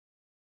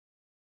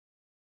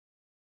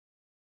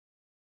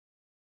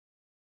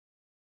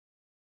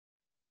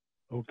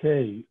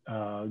Okay,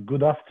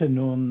 good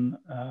afternoon,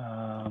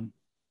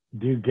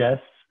 dear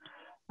guests.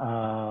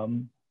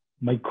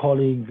 My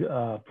colleague,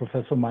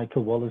 Professor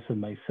Michael Wallace, and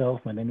myself,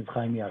 my name is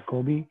Haim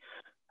Yacobi.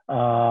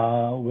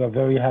 We are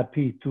very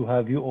happy to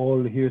have you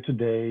all here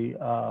today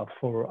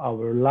for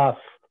our last,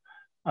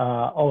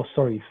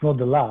 it's not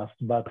the last,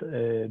 but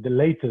the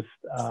latest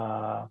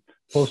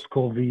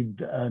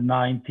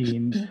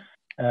post-COVID-19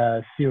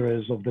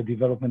 series of the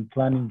Development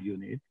Planning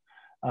Unit,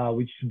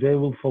 which today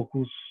will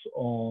focus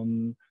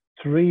on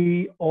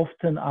three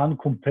often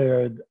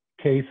uncompared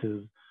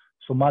cases: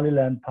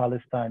 Somaliland,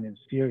 Palestine, and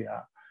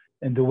Syria,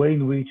 and the way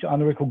in which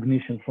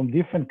unrecognition from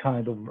different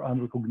kinds of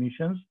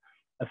unrecognitions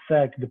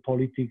affect the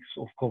politics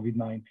of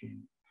COVID-19.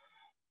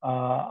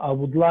 I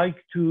would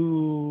like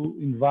to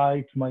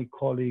invite my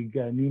colleague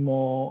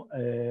Nemo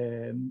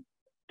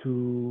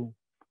to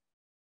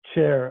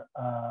chair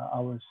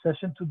our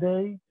session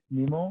today.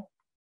 Nemo.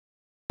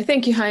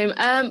 Thank you, Haim.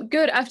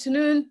 Good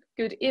afternoon,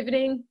 good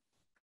evening,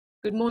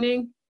 good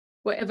morning,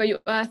 wherever you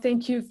are.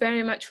 Thank you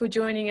very much for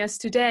joining us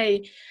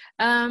today.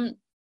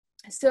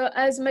 So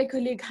as my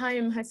colleague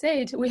Haim has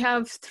said, we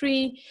have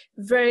three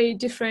very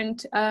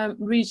different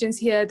regions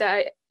here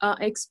that are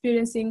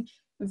experiencing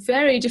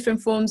very different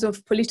forms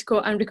of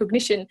political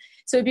unrecognition.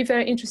 So it'd be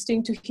very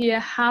interesting to hear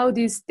how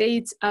these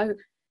states are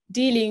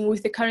dealing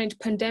with the current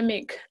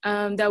pandemic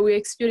that we're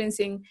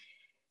experiencing.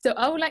 So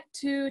I would like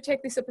to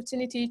take this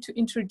opportunity to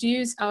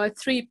introduce our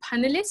three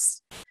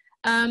panelists.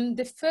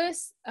 The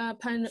first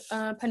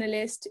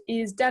panelist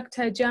is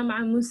Dr.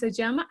 Jama Musa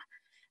Jama.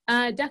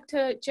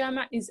 Dr.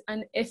 Jama is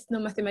an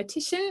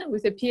ethnomathematician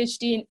with a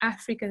PhD in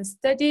African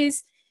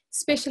Studies,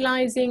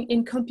 specializing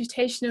in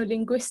computational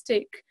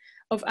linguistics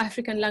of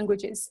African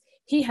languages.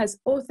 He has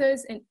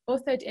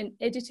authored and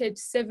edited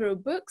several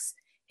books.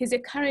 He's a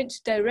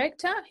current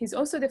director. He's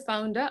also the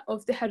founder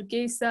of the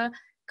Hargeisa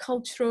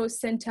Cultural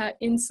Center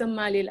in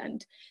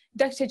Somaliland.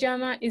 Dr.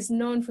 Jama is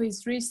known for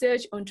his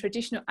research on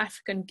traditional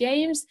African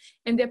games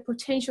and their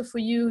potential for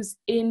use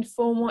in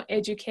formal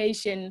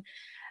education.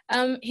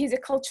 He's a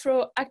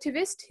cultural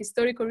activist,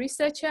 historical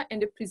researcher,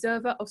 and a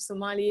preserver of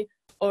Somali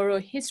oral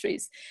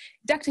histories.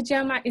 Dr.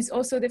 Jama is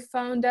also the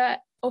founder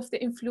of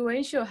the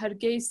influential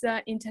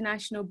Hargeisa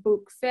International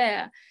Book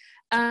Fair.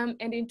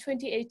 And in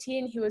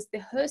 2018, he was the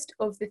host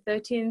of the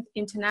 13th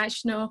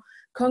International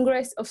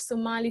Congress of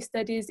Somali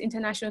Studies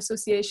International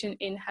Association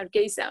in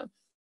Hargeisa.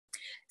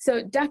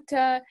 So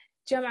Dr.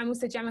 Jama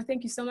Musa Jama,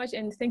 thank you so much,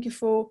 and thank you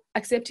for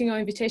accepting our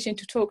invitation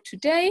to talk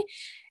today.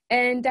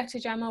 And Dr.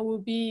 Jama will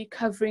be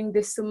covering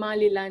the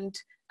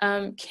Somaliland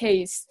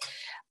case.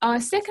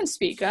 Our second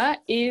speaker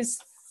is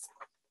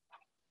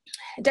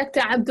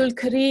Dr. Abdul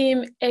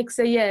Karim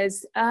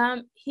Exayez.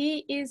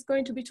 He is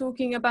going to be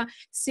talking about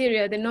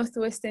Syria, the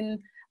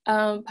northwestern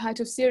part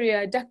of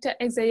Syria. Dr.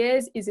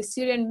 Exayez is a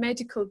Syrian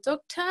medical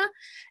doctor,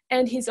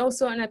 and he's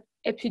also an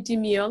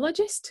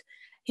epidemiologist.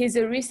 He's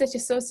a research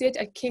associate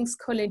at King's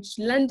College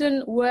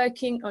London,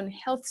 working on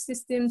health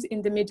systems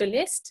in the Middle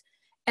East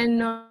and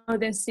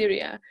northern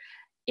Syria.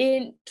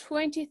 In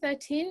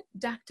 2013,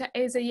 Dr.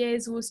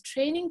 Exayez was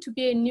training to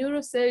be a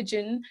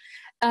neurosurgeon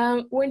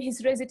when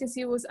his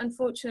residency was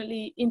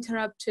unfortunately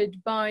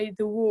interrupted by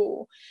the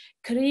war.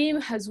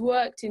 Karim has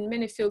worked in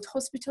many field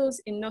hospitals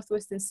in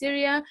northwestern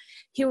Syria.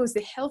 He was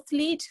the health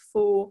lead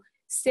for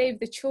Save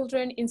the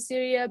Children in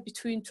Syria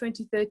between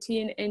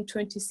 2013 and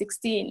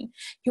 2016.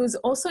 He was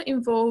also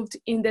involved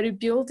in the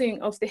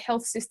rebuilding of the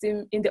health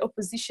system in the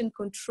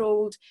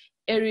opposition-controlled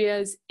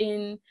areas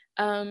in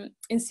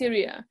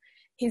Syria.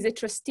 He's a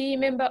trustee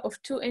member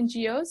of two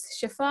NGOs,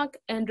 Shafaq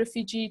and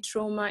Refugee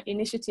Trauma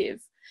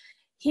Initiative.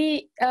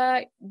 He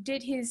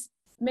did his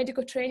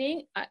medical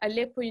training at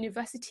Aleppo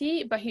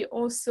University, but he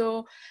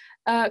also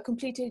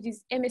completed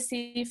his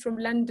MSc from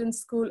London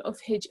School of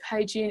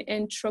Hygiene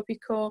and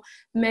Tropical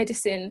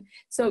Medicine.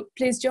 So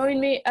please join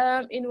me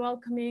in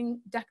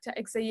welcoming Dr.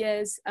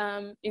 Exayez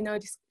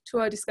to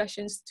our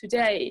discussions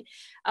today.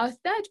 Our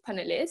third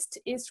panelist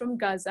is from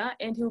Gaza,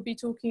 and he'll be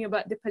talking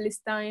about the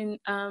Palestine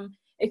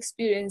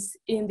experience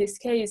in this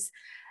case.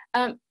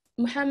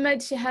 Muhammad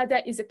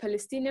Shahada is a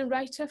Palestinian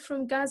writer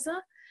from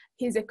Gaza.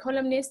 He's a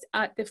columnist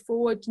at the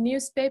Forward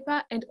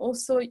newspaper and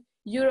also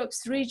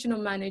Europe's regional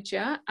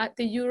manager at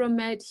the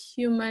Euromed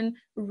Human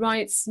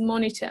Rights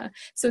Monitor.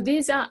 So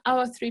these are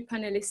our three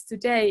panelists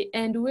today,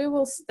 and we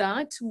will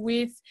start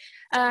with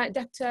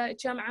Dr.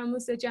 Jama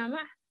Musa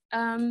Jama.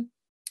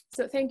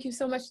 So thank you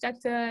so much,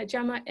 Dr.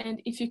 Jama,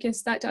 and if you can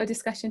start our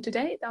discussion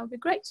today, that would be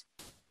great.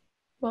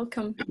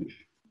 Welcome.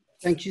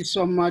 Thank you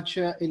so much,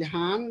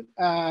 Ilhan,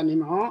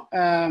 Nimo,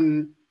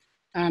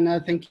 and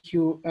thank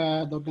you,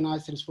 the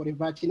organizers, for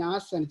inviting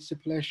us, and it's a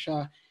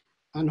pleasure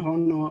and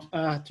honor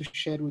to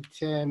share with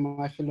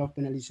my fellow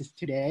panelists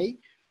today.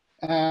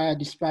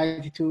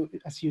 Despite,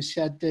 as you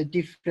said, the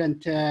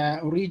different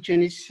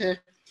regions,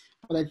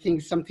 but I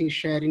think something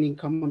sharing in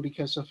common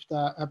because of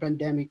the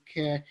pandemic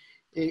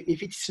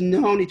if it's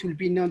known, it will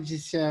be known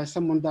this is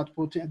someone that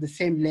put at the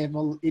same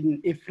level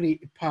in every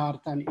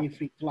part and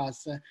every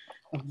class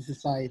of the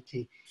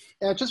society.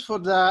 Just for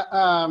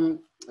the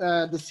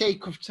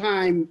sake of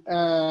time,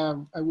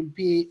 I will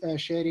be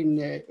sharing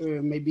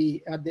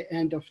maybe at the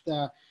end of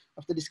the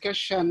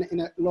discussion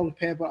in a long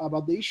paper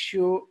about the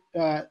issue,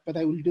 but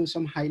I will do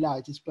some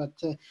highlights. But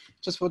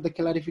just for the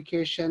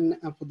clarification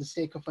and for the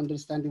sake of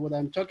understanding what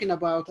I'm talking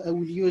about, I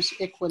will use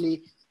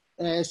equally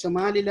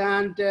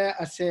Somaliland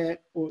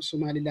or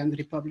Somaliland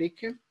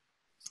Republic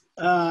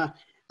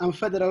and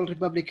Federal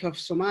Republic of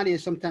Somalia.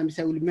 Sometimes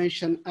I will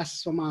mention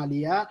as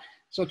Somalia,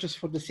 so just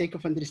for the sake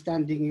of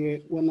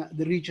understanding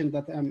the region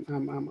that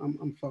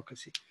I'm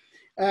focusing.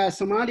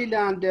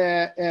 Somaliland,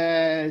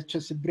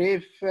 just a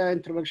brief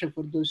introduction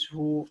for those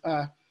who,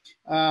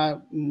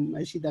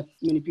 I see that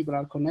many people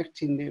are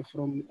connecting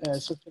from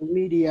social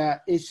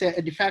media. It's a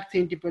de facto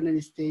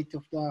independent state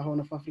of the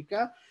Horn of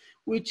Africa,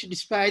 which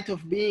despite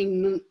of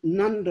being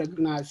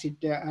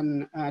non-recognized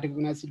and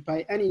recognized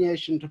by any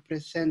nation,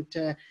 represent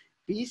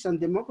peace and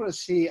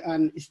democracy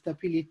and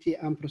stability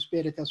and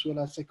prosperity, as well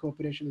as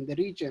cooperation in the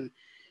region.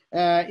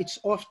 It's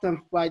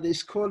often by the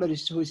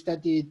scholars who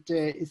studied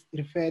is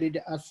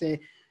referred as a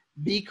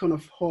beacon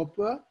of hope,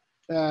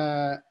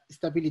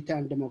 stability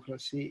and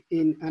democracy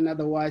in an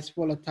otherwise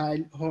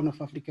volatile Horn of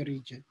Africa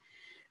region.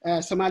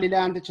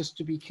 Somaliland, just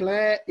to be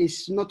clear,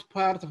 is not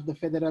part of the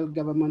federal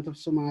government of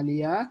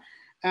Somalia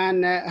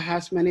and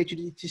has managed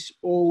its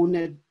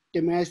own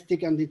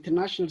domestic and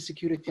international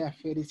security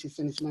affairs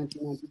since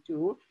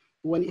 1992,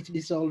 when it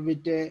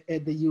dissolved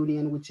the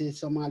union with the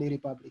Somali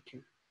Republic.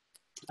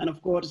 And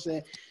of course,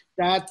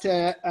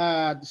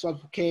 that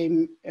dissolve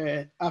came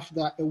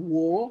after a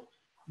war.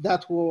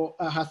 That war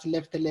has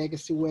left a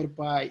legacy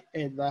whereby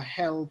the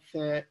health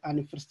and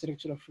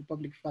infrastructure of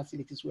public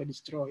facilities were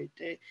destroyed.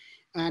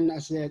 And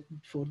as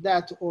for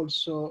that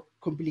also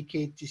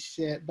complicates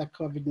the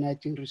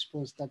COVID-19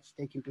 response that's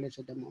taking place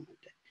at the moment.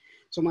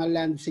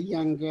 Somaliland is a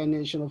young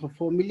nation of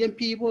 4 million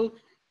people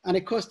and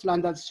a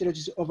coastline that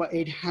stretches over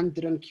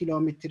 800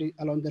 kilometers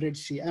along the Red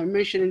Sea. I'm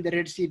mentioning the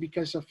Red Sea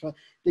because of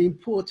the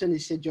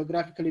importance, the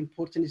geographical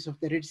importance of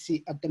the Red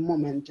Sea at the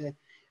moment.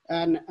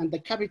 And the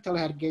capital,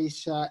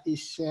 Hargeisa,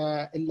 is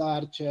a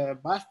large,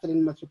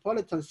 bustling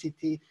metropolitan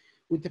city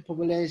with a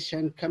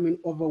population coming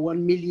over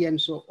 1 million,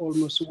 so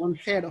almost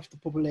 1/3 of the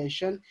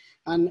population.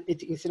 And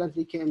it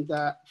incidentally became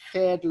the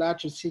 3rd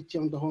largest city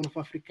on the Horn of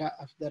Africa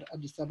after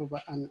Addis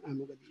Ababa and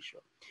Mogadishu.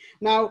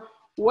 Now,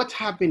 what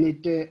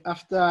happened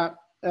after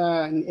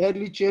in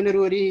early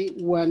January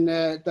when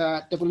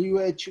the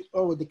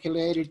WHO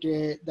declared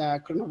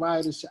the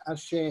coronavirus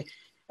as a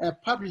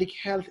public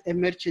health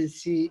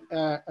emergency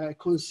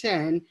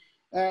concern?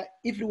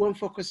 Everyone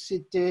focused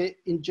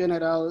in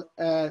general.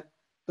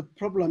 The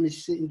problem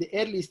is in the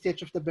early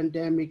stage of the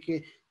pandemic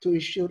to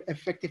ensure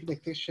effective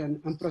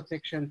detection and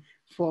protection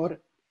for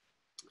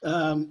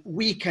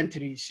weak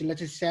countries,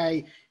 let us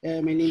say,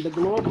 mainly the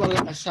global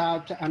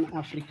South and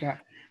Africa.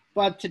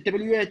 But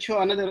WHO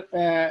and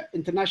other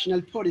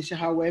international policy,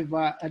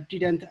 however,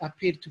 didn't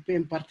appear to pay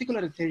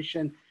particular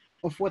attention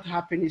of what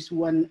happens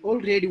when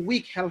already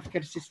weak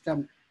healthcare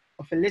system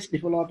of less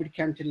developed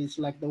countries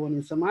like the one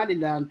in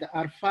Somaliland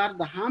are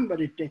further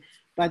hampered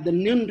by the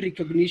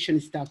non-recognition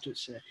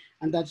status.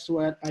 And that's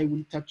where I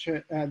will touch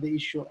the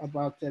issue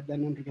about the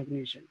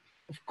non-recognition.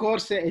 Of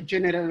course, a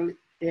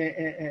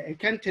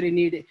country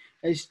needs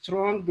a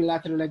strong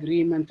bilateral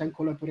agreement and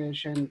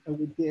collaboration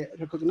with the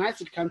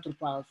recognized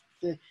counterparts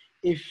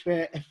if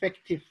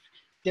effective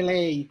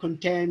delay,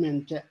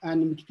 containment,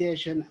 and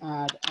mitigation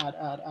are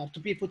to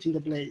be put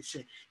into place.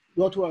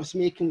 What was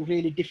making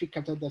really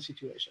difficult at the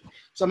situation.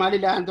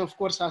 Somaliland, of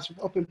course, has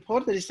open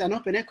borders and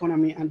open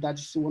economy, and that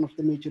is one of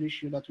the major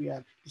issues that we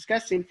are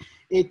discussing.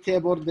 It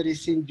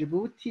borders in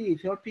Djibouti,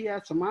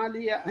 Ethiopia,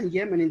 Somalia, and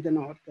Yemen in the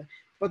north.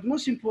 But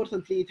most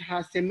importantly, it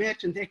has a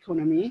merchant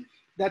economy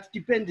that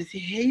depends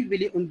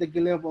heavily on the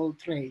global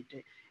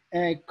trade.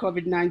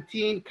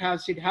 COVID-19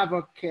 caused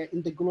havoc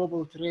in the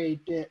global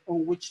trade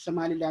on which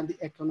Somaliland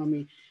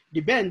economy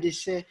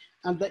depends,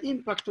 and the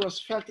impact was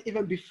felt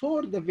even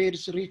before the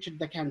virus reached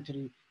the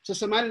country. So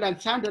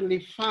Somaliland suddenly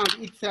found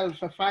itself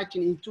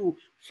fighting in two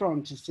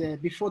fronts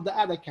before the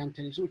other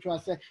countries, which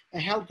was a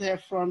health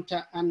front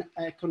and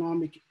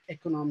economic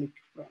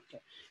front.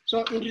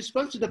 So in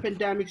response to the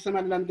pandemic,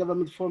 Somaliland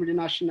government formed a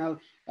national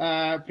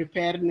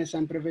preparedness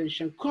and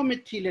prevention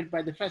committee led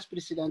by the first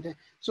president.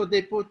 So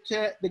they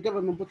the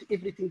government put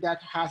everything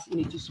that has in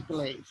its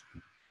place.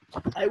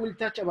 I will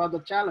touch about the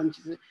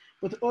challenges,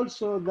 but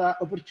also the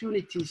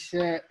opportunities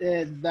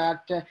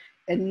that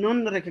a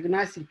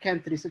non-recognized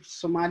country such as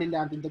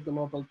Somaliland in the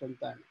global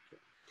pandemic.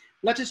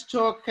 Let us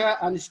talk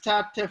and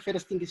start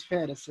first things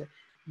first.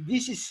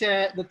 This is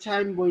the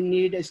time we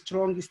need a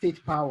strong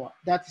state power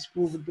that is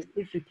proven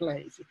in every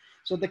place.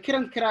 So the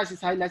current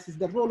crisis highlights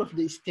the role of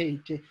the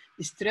state,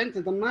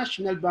 strengthen the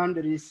national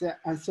boundaries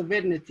and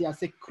sovereignty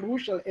as a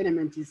crucial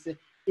element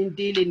in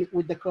dealing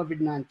with the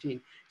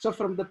COVID-19. So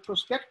from the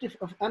perspective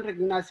of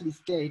unrecognized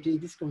state in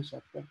this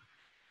concept,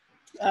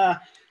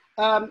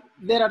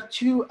 There are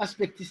two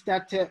aspects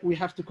that we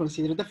have to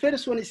consider. The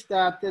first one is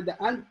that the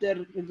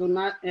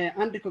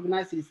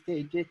unrecognized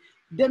state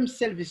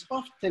themselves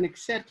often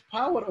exert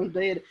power on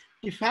their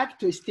de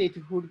facto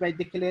statehood by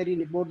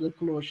declaring a border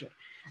closure,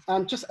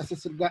 and just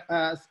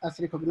as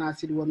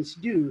recognized ones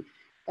do.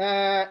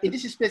 In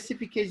this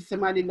specific case,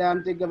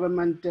 Somaliland, the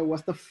government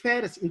was the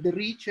first in the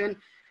region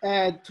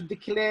to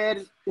declare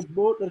the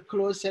border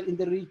closure in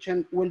the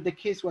region when the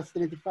case was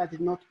identified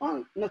not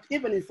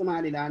even in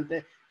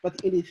Somaliland, but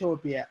in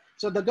Ethiopia.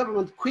 So the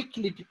government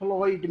quickly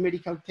deployed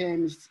medical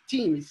teams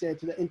to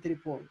the entry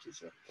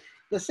points.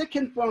 The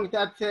second point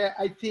that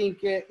I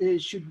think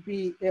should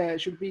be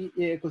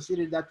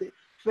considered, that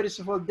first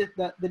of all,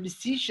 the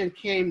decision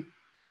came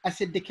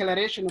as a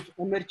declaration of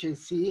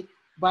emergency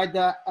by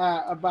the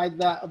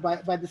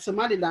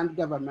Somaliland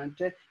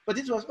government, but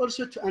it was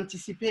also to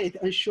anticipate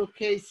and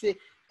showcase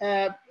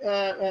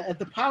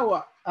the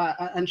power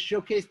and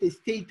showcase the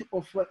state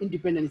of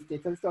independent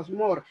states. And it was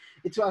more.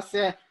 It was,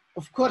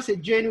 of course, a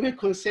genuine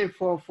concern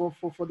for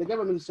the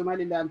government of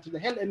Somaliland to the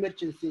health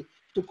emergency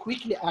to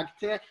quickly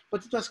act,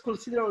 but it was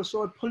considered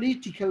also a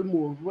political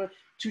move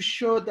to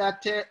show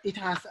that it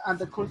has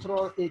under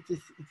control its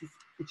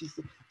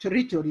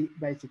territory,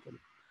 basically.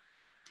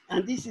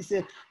 And this is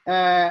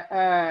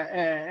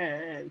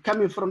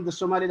coming from the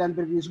Somaliland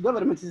previous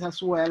government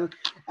as well,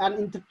 and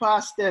in the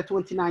past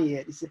 29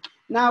 years.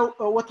 Now,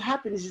 what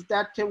happens is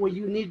that when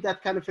you need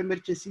that kind of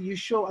emergency, you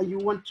show and you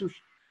want to,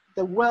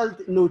 the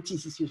world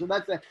notices you. So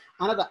that's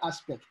another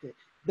aspect.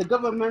 The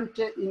government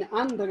in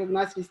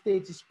unrecognized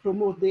states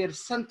promote their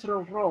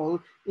central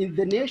role in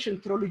the nation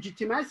through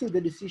legitimizing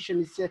the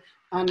decisions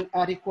and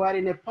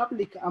requiring a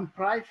public and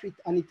private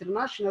and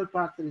international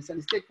partners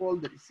and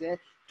stakeholders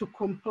to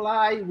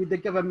comply with the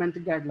government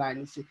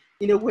guidelines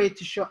in a way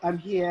to show I'm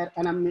here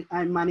and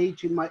I'm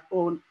managing my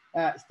own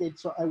state,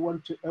 so I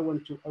want to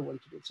do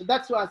it. So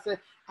that was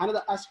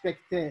another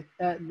aspect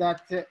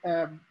that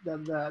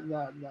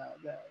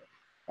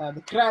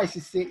the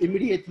crisis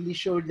immediately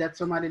showed that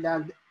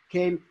Somaliland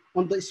came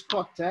on the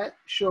spot,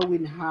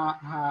 showing her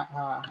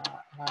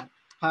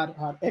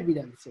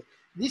evidence.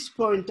 This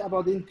point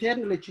about the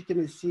internal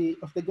legitimacy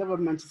of the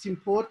government is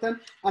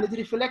important, and it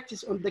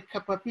reflects on the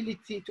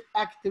capability to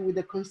act with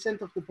the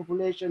consent of the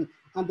population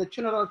and the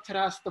general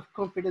trust of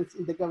confidence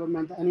in the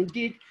government. And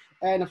indeed,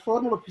 in a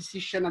formal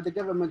opposition and the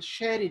government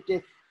shared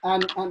it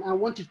and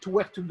wanted to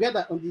work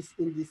together on this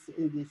in this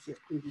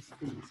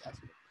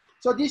aspect.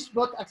 So this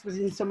both aspects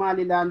in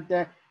Somaliland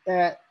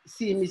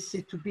seems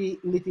to be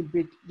a little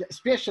bit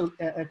special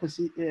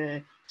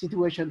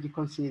situation to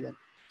consider.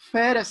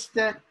 First,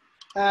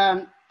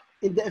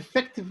 in the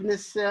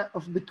effectiveness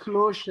of the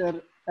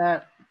closure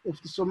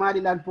of the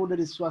Somaliland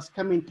borders was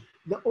coming,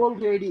 the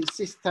already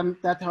system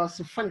that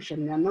was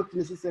functioning and not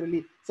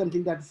necessarily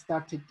something that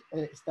started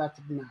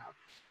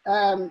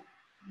now.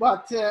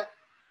 But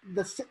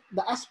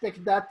the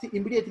aspect that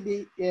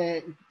immediately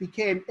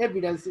became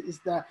evidence is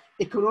the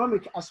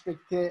economic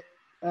aspect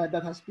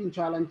that has been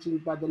challenging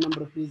by the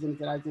number of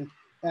reasons arising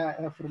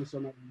from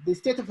Somalia. The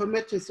state of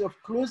emergency of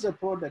closer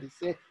borders,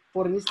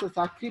 for instance,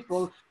 are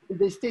crippled in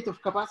the state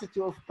of capacity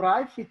of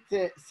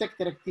private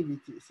sector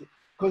activities.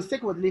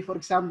 Consequently, for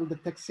example, the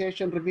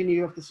taxation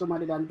revenue of the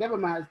Somaliland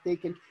government has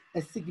taken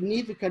a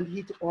significant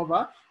hit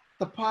over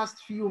the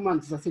past few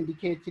months, as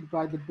indicated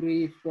by the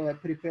brief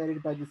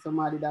prepared by the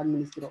Somaliland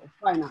Minister of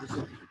Finance,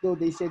 though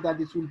they say that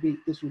this will be.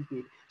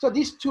 So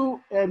these two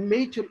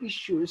major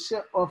issues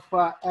of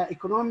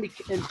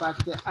economic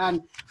impact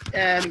and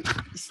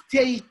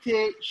state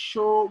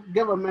show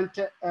government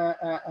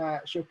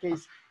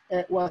showcase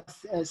was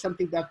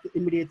something that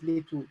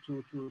immediately to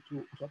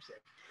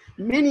observe.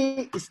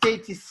 Many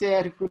states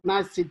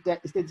recognized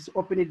that states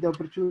opened the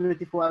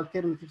opportunity for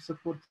alternative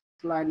support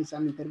lines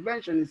and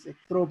interventions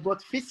through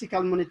both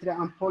fiscal, monetary,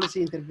 and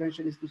policy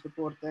interventions to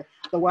support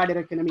the wider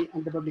economy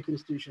and the public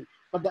institution.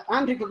 But the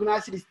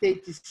unrecognized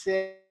states,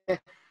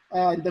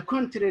 the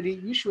contrary,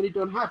 usually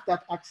don't have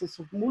that access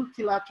of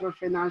multilateral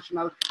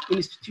financial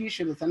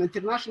institutions and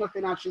international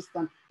financial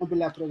system and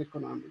bilateral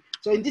economy.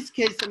 So in this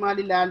case,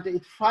 Somaliland,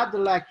 it further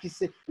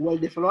lacks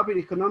well-developed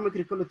economic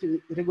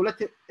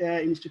regulatory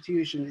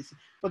institutions.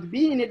 But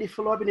being a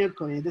developing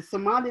economy, the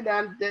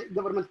Somaliland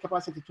government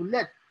capacity to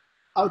let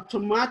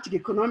automatic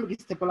economic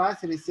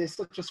stabilizers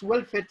such as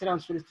welfare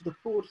transfers to the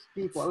poor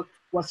people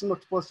was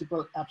not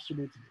possible,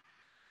 absolutely.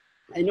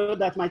 I know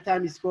that my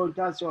time is going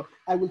down, so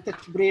I will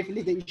touch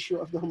briefly the issue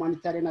of the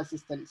humanitarian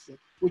assistance,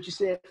 which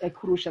is a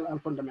crucial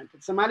and fundamental.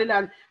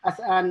 Somaliland, as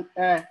an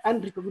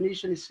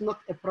unrecognition, is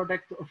not a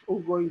product of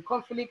ongoing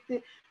conflict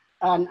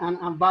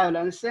and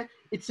violence.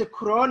 It's a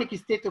chronic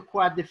state of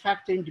quad de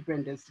facto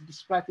independence,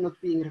 despite not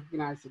being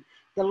recognized.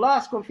 The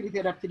last conflict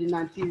erupted in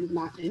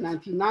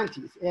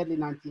 1990s, early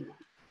 1990s.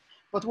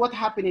 But what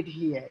happened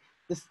here?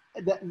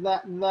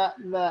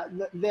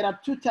 There are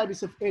two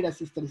types of aid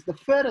assistance. The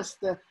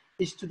first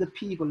is to the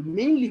people,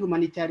 mainly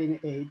humanitarian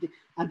aid,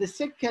 and the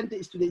second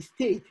is to the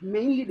state,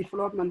 mainly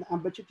development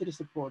and budgetary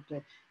support.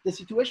 The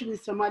situation in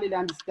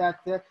Somaliland is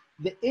that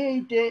the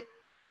aid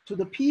to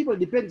the people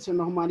depends on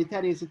the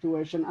humanitarian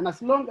situation. And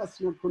as long as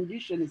your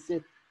condition is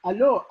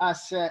allow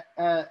us to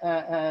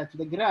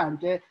the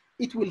ground,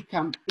 it will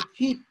come. It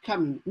keep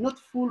coming, not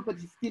full, but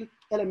still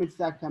elements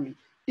are coming.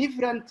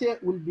 Different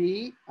will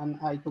be, and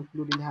I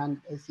conclude in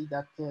hand, I see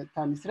that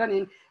time is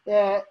running,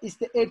 is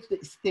the aid to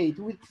the state,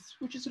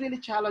 which is really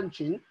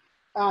challenging.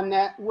 And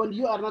when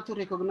you are not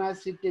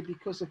recognized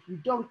because of you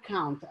don't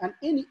count, and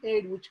any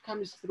aid which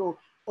comes through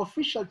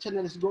official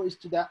channels goes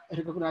to the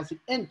recognized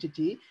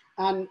entity.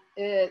 And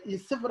in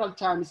several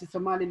times, the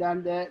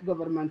Somaliland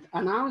government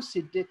announced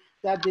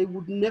that they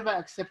would never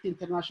accept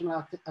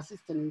international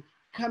assistance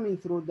coming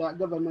through the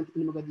government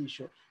in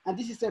Mogadishu. And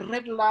this is a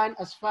red line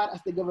as far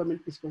as the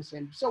government is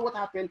concerned. So what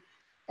happened?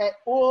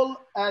 All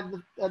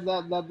the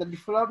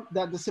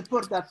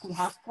support that could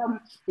have come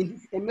in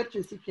these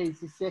emergency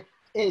cases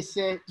is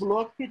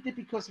blocked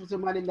because of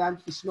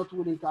Somaliland is not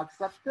willing to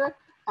accept it,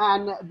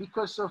 and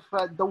because of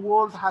the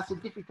world has a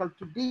difficult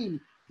to deal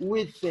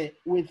with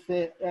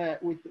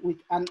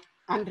an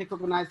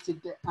unrecognized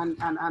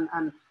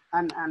and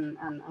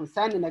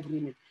signing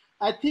agreement.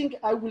 I think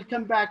I will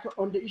come back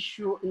on the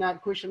issue in a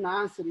question and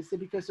answer is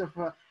because of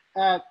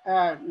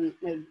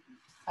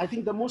I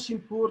think the most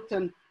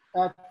important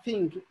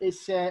thing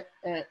is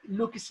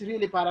look, it's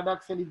really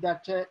paradoxically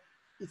that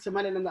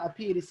Somaliland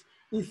appears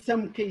in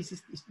some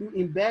cases is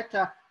doing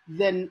better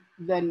than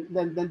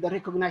the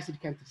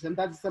recognized countries, and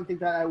that's something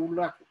that I would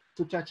like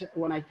to touch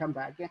when I come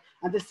back.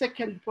 And the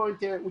second point,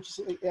 which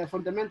is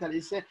fundamental,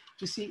 is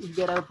to see if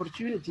there are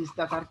opportunities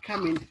that are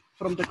coming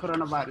from the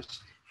coronavirus.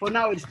 For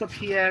now, I'll stop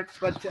here,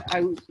 but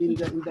in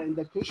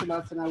the question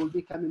answer, I will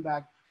be coming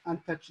back and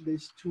touch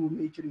these two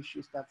major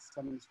issues that's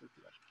coming to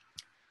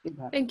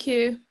us. Thank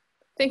you.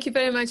 Thank you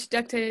very much,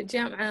 Dr.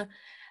 Jam'a.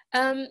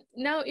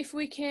 Now, if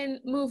we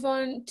can move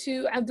on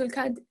to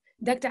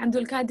Dr.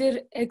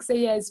 Abdulkadir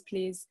Exayez,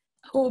 please,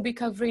 who will be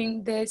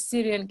covering the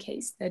Syrian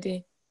case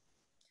study.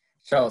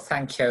 Sure,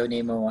 thank you,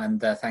 Nemo,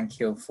 and thank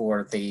you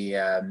for the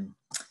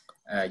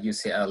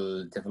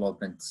UCL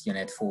Development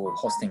Unit for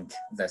hosting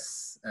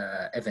this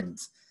event.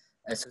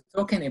 So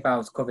talking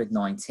about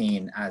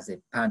COVID-19 as a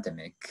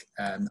pandemic,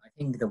 I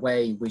think the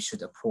way we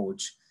should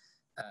approach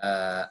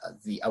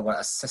our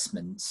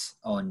assessment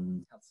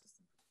on health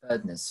system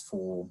preparedness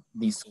for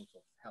these sorts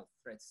of health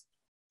threats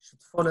should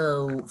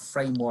follow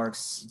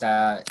frameworks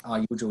that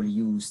are usually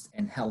used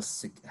in health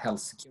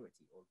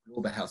security or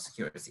global health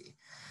security.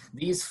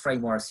 These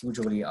frameworks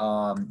usually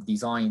are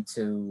designed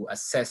to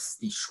assess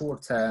the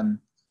short-term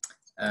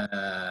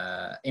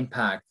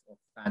impact of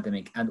the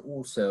pandemic and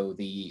also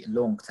the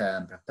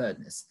long-term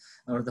preparedness.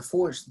 Now, in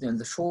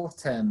the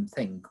short-term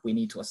thing, we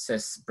need to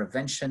assess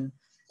prevention,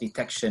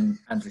 detection,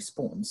 and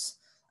response.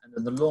 And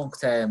in the long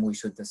term, we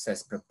should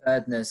assess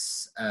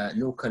preparedness,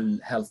 local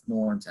health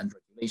norms and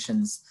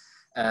regulations,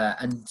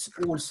 and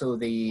also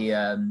the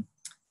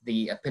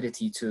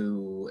ability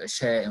to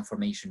share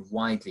information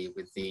widely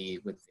with the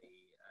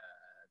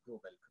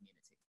global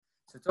community.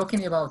 So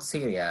talking about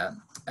Syria,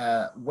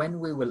 when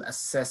we will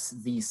assess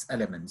these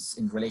elements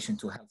in relation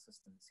to health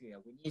system in Syria,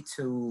 we need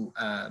to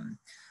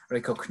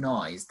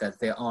recognize that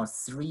there are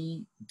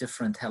three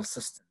different health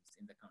systems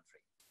in the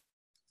country.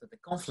 So the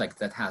conflict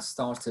that has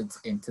started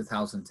in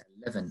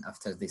 2011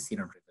 after the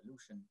Syrian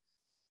revolution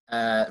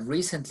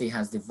recently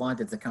has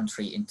divided the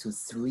country into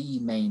three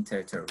main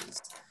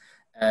territories.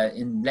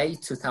 In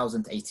late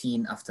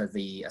 2018, after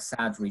the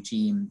Assad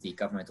regime, the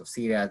government of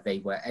Syria, they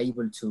were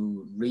able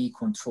to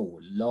recontrol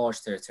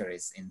large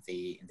territories in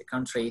the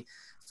country.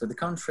 So the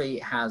country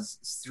has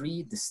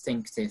three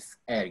distinctive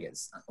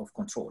areas of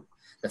control.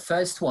 The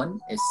first one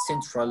is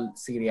central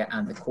Syria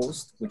and the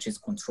coast, which is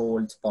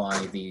controlled by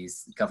the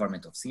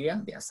government of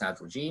Syria, the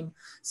Assad regime,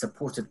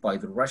 supported by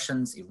the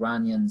Russians,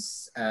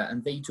 Iranians,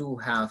 and they do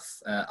have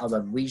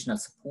other regional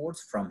support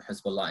from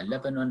Hezbollah in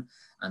Lebanon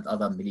and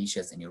other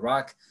militias in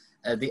Iraq.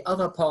 The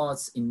other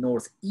parts in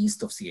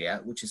northeast of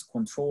Syria, which is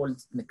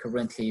controlled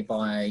currently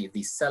by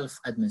the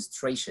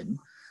self-administration,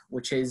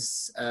 which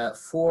is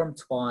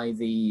formed by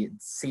the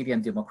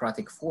Syrian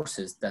Democratic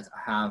Forces that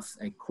have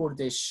a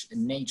Kurdish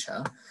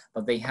nature,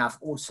 but they have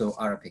also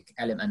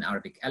an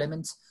Arabic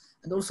element,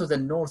 and also the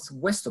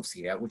northwest of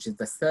Syria, which is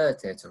the third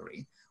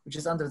territory, which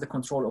is under the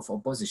control of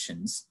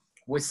oppositions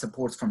with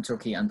support from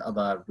Turkey and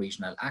other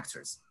regional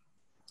actors.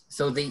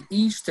 So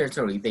each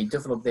territory, they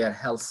developed their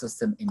health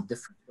system in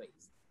different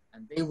ways,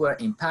 and they were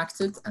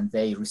impacted and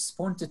they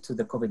responded to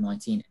the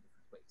COVID-19 in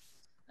different ways.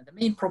 And the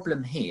main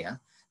problem here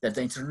that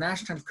the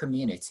international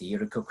community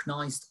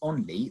recognized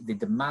only the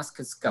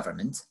Damascus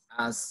government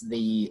as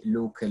the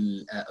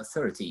local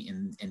authority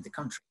in the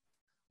country,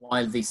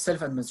 while the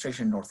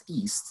self-administration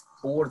northeast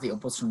or the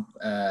opposition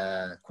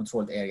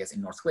controlled areas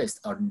in northwest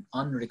are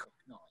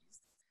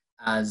unrecognized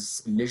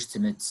as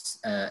legitimate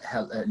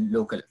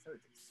local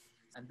authorities.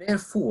 And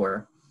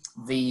therefore,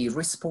 the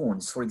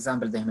response, for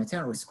example, the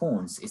humanitarian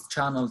response is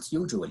channeled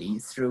usually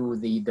through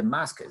the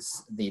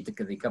Damascus, the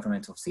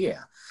government of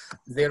Syria.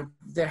 There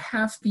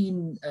have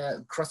been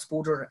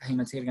cross-border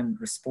humanitarian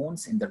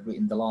response in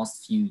the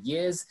last few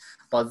years,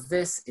 but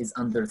this is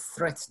under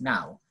threat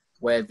now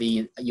where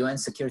the UN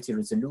Security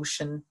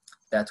Resolution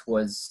that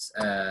was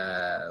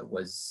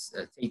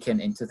taken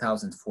in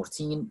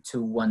 2014,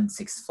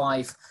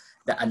 2165,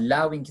 that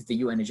allowing the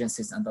UN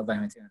agencies and other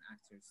humanitarian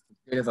actors to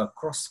deliver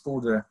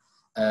cross-border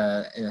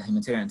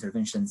humanitarian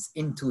interventions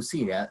into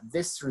Syria.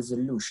 This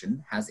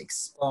resolution has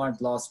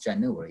expired last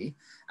January,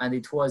 and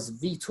it was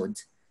vetoed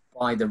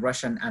by the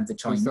Russian and the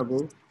Chinese.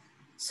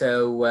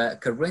 So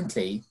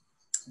currently,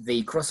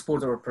 the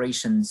cross-border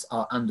operations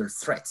are under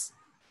threat.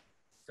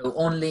 So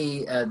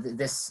only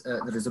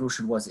the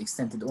resolution was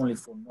extended only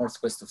for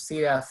northwest of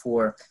Syria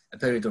for a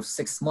period of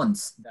 6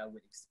 months that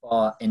will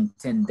expire in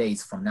 10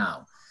 days from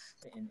now,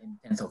 in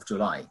 10th of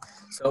July.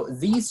 So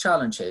these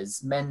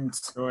challenges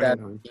meant that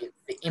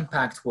the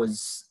impact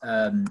was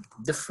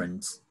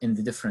different in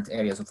the different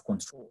areas of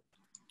control.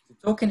 So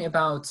talking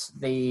about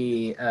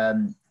the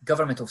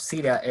government of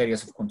Syria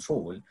areas of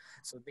control,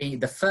 so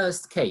the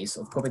first case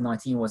of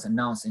COVID-19 was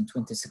announced in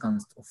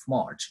 22nd of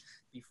March.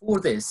 Before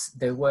this,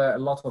 there were a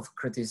lot of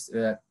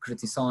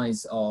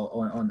criticize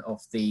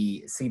of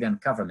the Syrian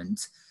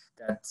government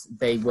that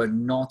they were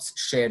not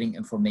sharing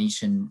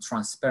information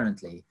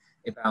transparently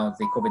about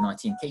the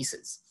COVID-19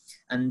 cases.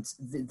 And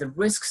the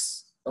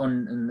risks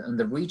on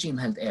the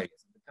regime-held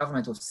areas, the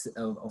government of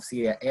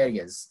Syria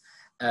areas,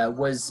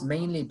 was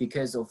mainly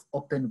because of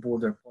open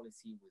border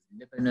policy with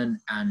Lebanon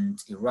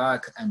and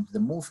Iraq and the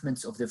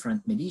movements of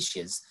different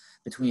militias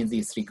between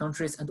these three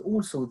countries, and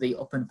also the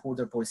open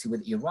border policy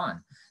with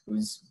Iran, who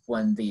is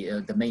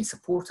the main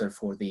supporter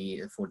for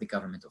the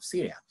government of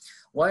Syria.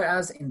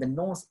 Whereas in the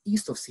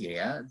northeast of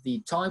Syria, the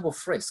type of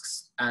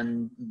risks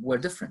were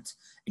different.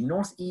 In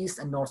northeast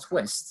and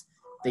northwest,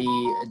 the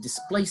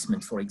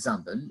displacement, for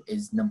example,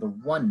 is number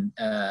one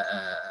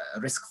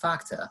risk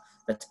factor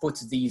that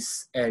puts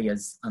these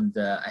areas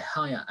under a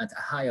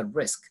higher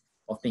risk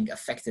of being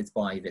affected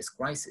by this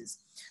crisis.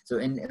 So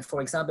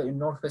for example, in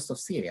northwest of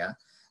Syria,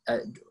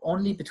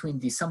 only between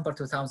December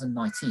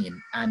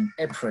 2019 and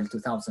April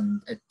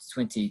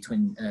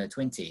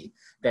 2020,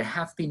 there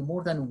have been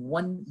more than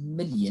 1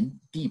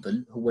 million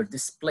people who were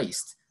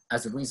displaced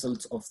as a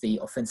result of the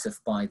offensive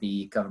by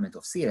the government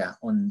of Syria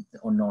on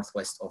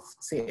northwest of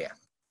Syria.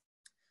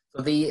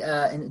 So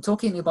in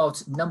talking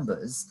about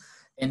numbers,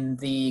 in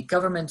the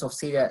government of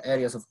Syria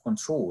areas of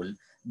control,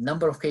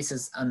 number of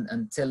cases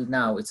until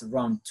now, it's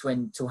around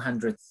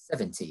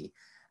 270.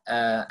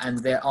 And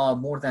there are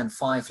more than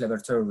 5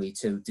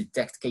 laboratories to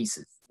detect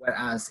cases.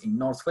 Whereas in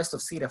northwest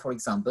of Syria, for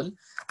example,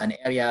 an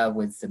area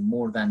with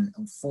more than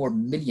 4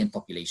 million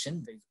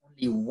population, there's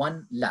only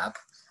 1 lab,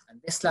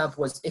 and this lab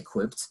was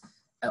equipped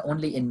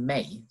only in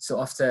May.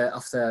 So after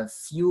a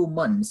few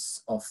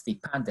months of the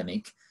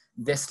pandemic,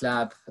 this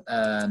lab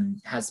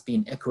has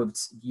been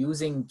equipped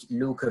using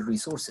local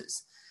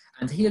resources.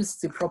 And here's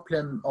the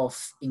problem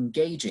of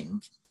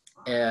engaging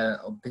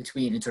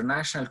between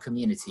international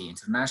community,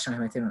 international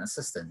humanitarian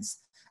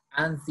assistance,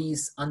 and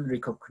these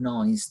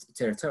unrecognized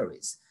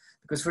territories.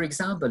 Because, for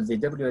example, the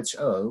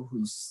WHO,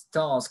 who's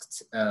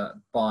tasked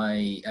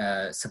by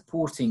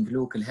supporting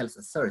local health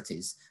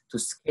authorities to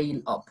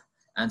scale up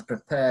and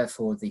prepare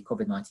for the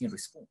COVID-19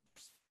 response,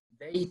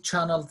 they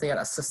channeled their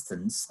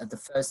assistance at the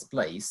first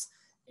place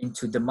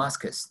into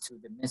Damascus, to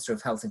the Ministry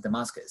of Health in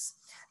Damascus.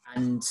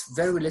 And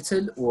very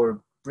little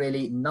or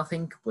really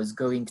nothing was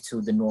going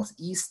to the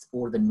northeast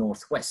or the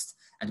northwest.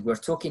 And we're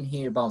talking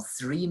here about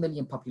 3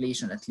 million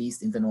population, at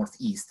least in the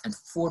northeast, and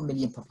 4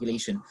 million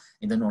population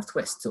in the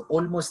northwest. So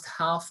almost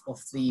half of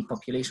the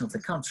population of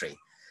the country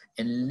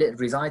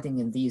residing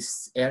in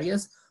these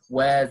areas,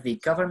 where the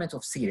government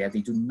of Syria,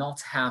 they do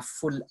not have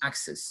full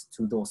access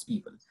to those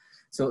people.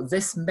 So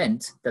this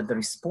meant that the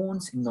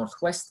response in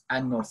northwest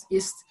and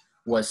northeast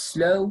was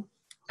slow,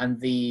 and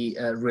the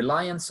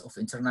reliance of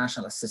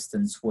international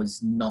assistance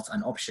was not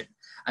an option.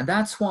 And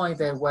that's why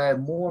there were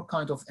more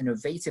kind of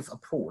innovative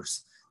approach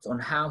on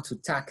how to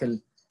tackle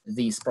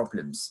these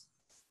problems.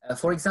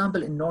 For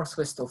example, in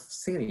northwest of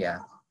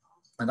Syria,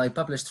 and I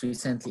published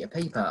recently a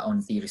paper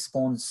on the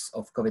response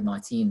of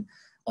COVID-19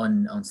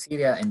 on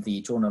Syria in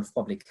the Journal of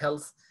Public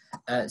Health.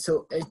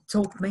 So it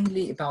talked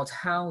mainly about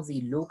how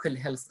the local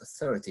health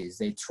authorities,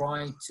 they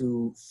try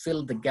to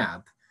fill the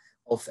gap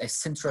of a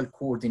central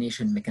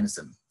coordination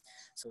mechanism.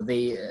 So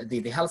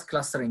the health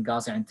cluster in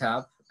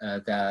Gaziantep,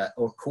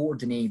 or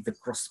coordinate the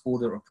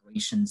cross-border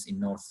operations in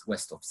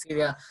northwest of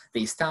Syria.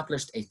 They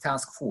established a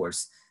task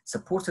force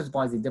supported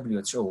by the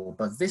WHO,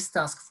 but this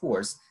task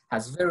force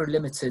has very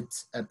limited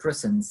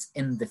presence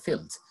in the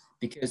field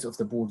because of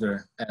the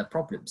border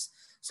problems.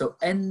 So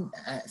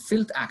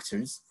field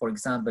actors, for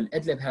example,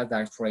 Idlib Health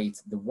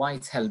Directorate, the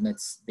White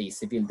Helmets, the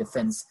civil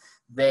defense,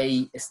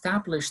 they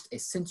established a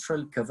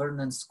central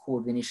governance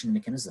coordination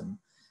mechanism,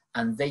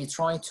 and they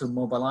try to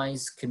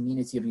mobilize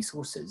community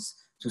resources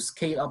to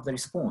scale up the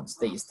response.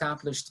 They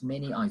established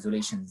many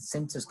isolation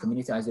centers,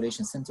 community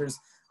isolation centers,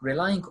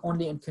 relying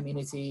only on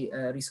community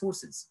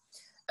resources.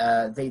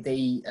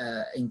 They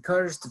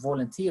encouraged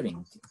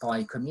volunteering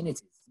by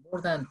communities.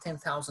 More than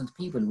 10,000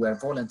 people were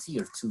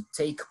volunteered to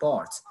take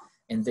part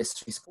in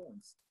this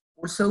response.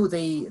 Also,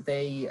 they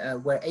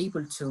were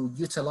able to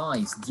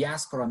utilize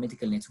diaspora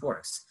medical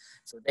networks.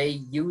 So they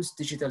used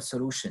digital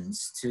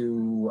solutions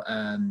to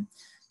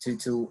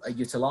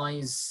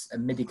utilize a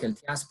medical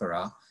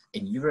diaspora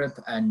in Europe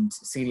and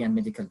Syrian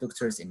medical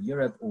doctors in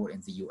Europe or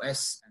in the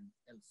US and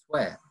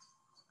elsewhere.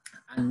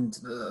 And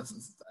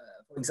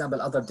for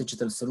example, other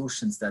digital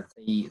solutions that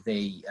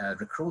they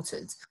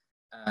recruited,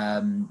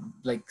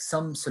 like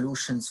some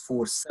solutions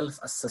for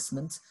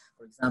self-assessment.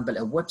 For example,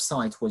 a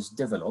website was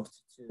developed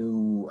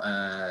to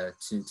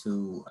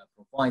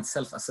provide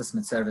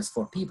self-assessment service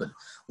for people.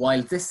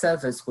 While this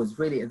service was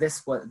really,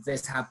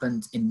 this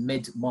happened in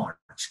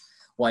mid-March.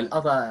 While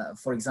other,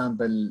 for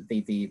example,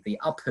 the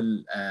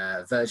Apple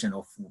version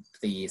of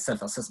the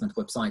self-assessment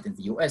website in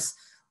the US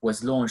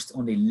was launched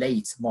only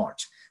late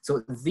March.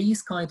 So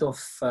these kind of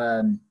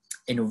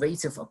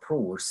innovative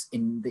approach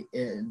in the,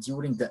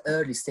 during the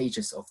early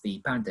stages of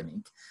the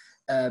pandemic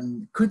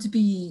could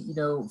be,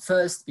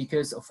 first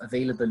because of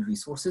available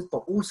resources,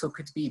 but also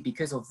could be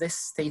because of this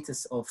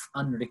status of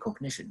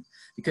unrecognition,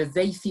 because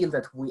they feel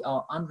that we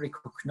are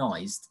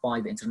unrecognized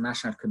by the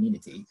international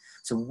community.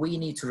 So we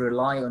need to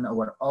rely on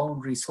our own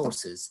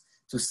resources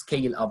to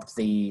scale up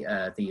the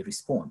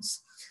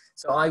response.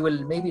 So I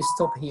will maybe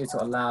stop here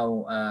to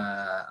allow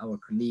our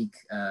colleague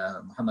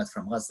Muhammad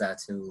from Gaza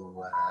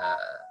to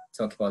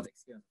talk about the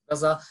experience of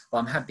Gaza, but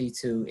I'm happy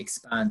to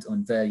expand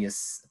on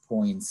various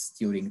points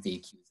during the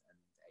Q&A.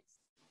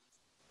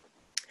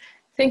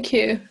 Thank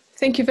you.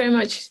 Thank you very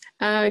much,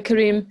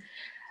 Karim.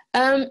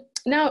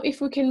 Now, if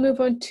we can move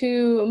on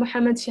to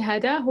Mohammed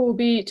Shahada, who will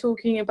be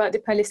talking about the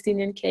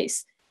Palestinian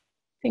case.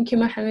 Thank you,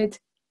 Mohammed.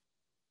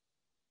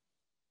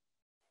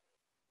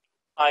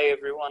 Hi,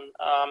 everyone.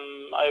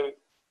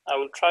 I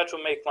will try to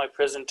make my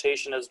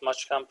presentation as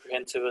much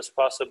comprehensive as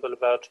possible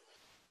about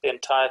the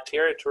entire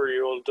territory,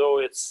 although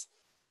it's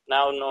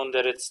now known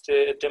that it's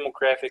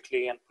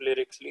demographically and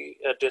politically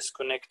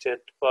disconnected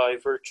by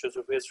virtues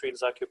of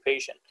Israel's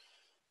occupation.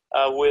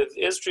 With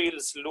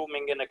Israel's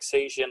looming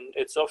annexation,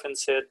 it's often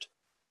said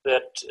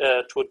that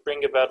it would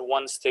bring about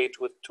one state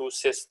with two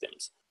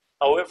systems.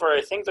 However,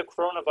 I think the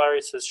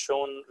coronavirus has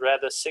shown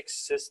rather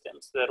 6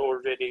 systems that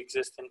already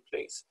exist in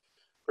place.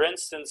 For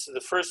instance, the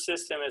first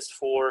system is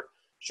for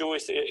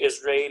Jewish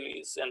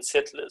Israelis and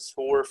settlers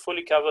who were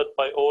fully covered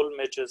by all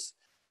measures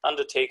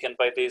undertaken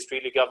by the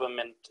Israeli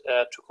government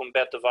to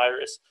combat the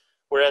virus,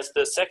 whereas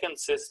the second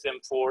system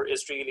for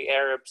Israeli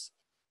Arabs,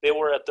 they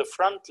were at the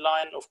front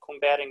line of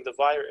combating the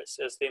virus,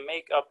 as they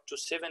make up to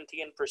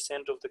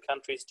 17% of the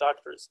country's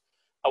doctors.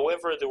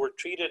 However, they were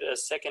treated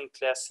as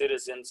second-class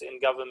citizens in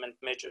government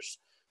measures.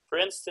 For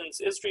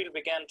instance, Israel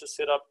began to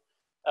set up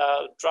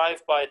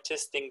drive-by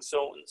testing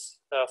zones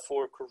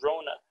for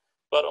corona,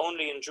 but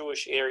only in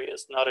Jewish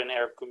areas, not in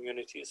Arab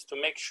communities.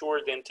 To make sure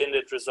the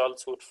intended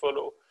results would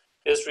follow,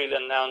 Israel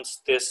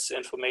announced this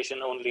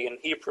information only in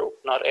Hebrew,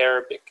 not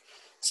Arabic.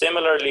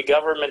 Similarly,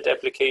 government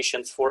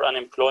applications for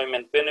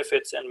unemployment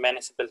benefits and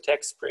municipal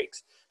tax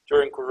breaks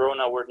during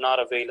Corona were not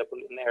available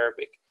in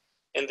Arabic.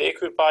 In the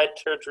occupied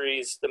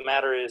territories, the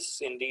matter is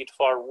indeed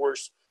far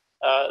worse.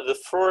 The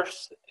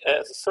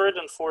third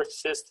and fourth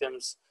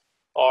systems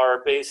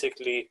are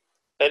basically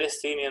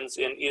Palestinians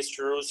in East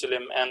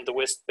Jerusalem and the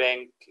West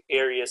Bank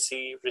Area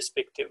C,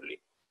 respectively.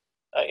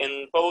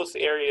 In both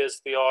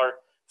areas, they are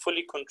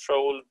fully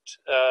controlled,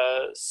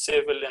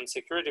 civil and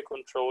security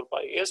controlled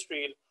by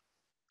Israel,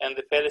 and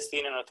the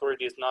Palestinian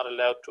Authority is not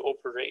allowed to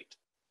operate.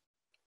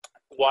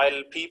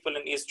 While people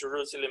in East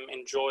Jerusalem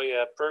enjoy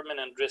a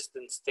permanent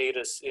resident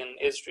status in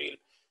Israel,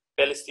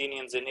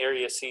 Palestinians in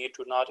Area C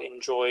do not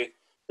enjoy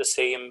the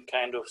same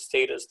kind of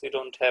status. They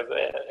don't have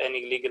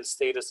any legal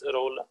status at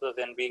all other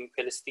than being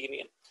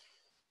Palestinian.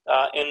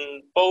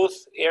 In both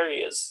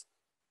areas,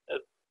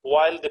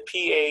 while the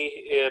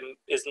PA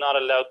is not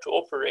allowed to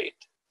operate,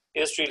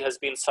 Israel has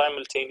been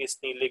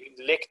simultaneously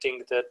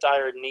neglecting the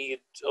dire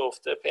needs of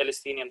the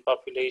Palestinian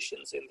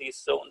populations in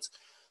these zones.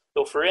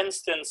 So, for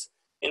instance,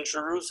 in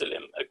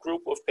Jerusalem, a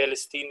group of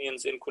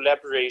Palestinians in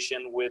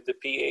collaboration with the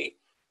PA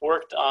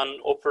worked on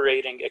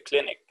operating a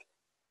clinic.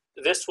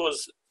 This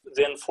was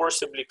then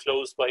forcibly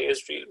closed by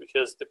Israel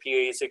because the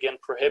PA is again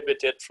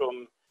prohibited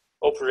from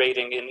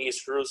operating in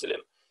East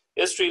Jerusalem.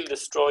 Israel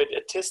destroyed a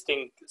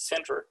testing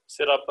center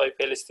set up by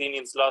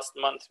Palestinians last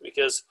month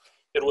because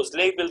it was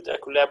labeled a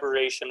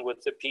collaboration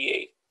with the PA.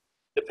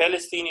 The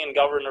Palestinian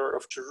governor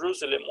of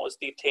Jerusalem was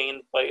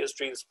detained by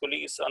Israel's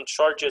police on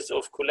charges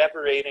of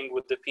collaborating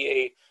with the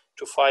PA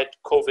to fight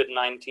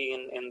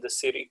COVID-19 in the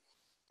city.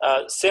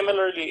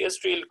 Similarly,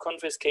 Israel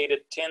confiscated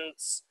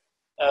tents,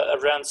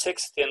 around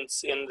 6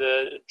 tents in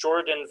the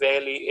Jordan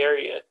Valley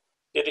area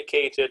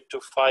dedicated to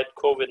fight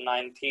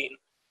COVID-19.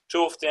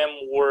 2 of them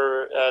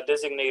were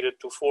designated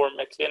to form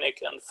a clinic,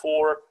 and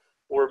 4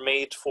 were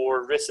made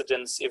for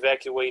residents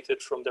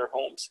evacuated from their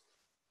homes.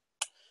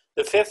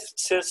 The fifth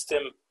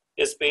system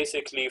is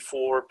basically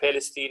for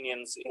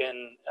Palestinians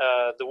in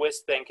the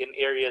West Bank in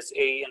areas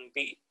A and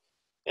B.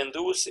 In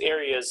those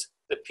areas,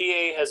 the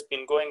PA has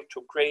been going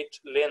to great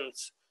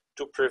lengths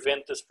to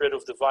prevent the spread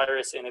of the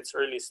virus in its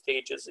early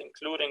stages,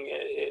 including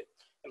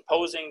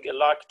imposing a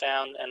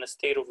lockdown and a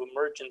state of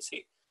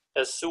emergency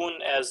as soon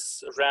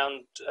as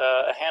around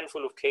a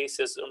handful of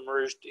cases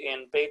emerged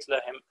in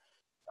Bethlehem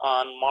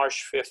on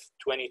March 5th,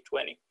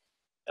 2020.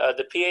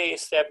 The PA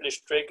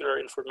established regular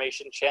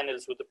information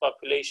channels with the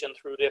population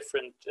through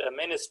different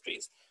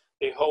ministries.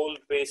 They hold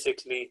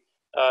basically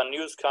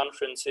news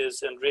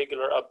conferences and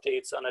regular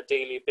updates on a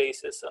daily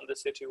basis on the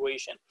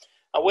situation.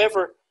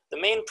 However,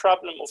 the main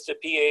problem of the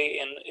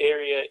PA in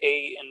area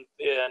A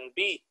and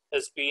B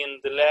has been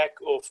the lack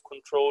of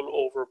control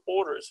over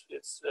borders.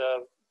 It's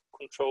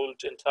controlled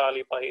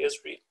entirely by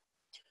Israel.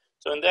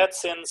 So in that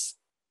sense,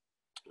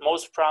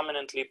 most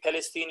prominently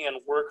Palestinian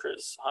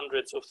workers,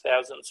 hundreds of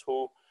thousands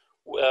who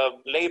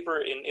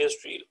labor in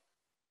Israel,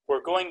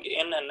 were going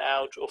in and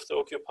out of the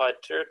occupied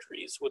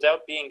territories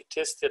without being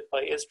tested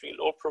by Israel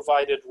or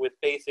provided with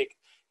basic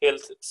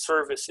health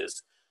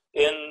services.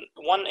 In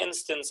one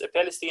instance, a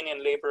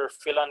Palestinian laborer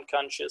fell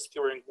unconscious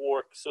during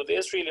work, so the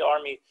Israeli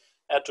army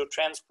had to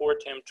transport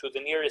him to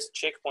the nearest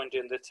checkpoint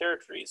in the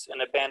territories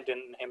and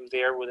abandon him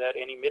there without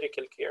any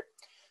medical care.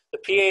 The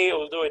PA,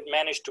 although it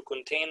managed to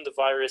contain the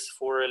virus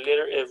for a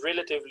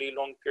relatively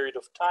long period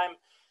of time,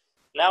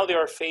 now they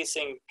are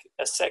facing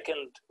a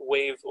second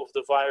wave of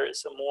the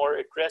virus, a more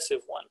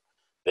aggressive one.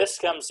 This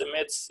comes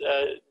amidst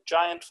a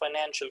giant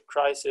financial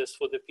crisis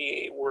for the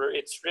PA, where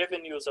its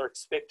revenues are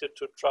expected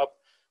to drop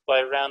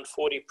by around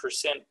 40%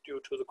 due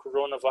to the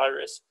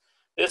coronavirus.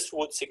 This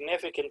would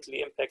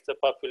significantly impact the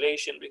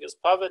population because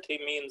poverty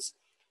means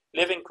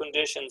living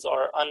conditions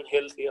are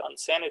unhealthy,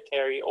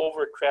 unsanitary,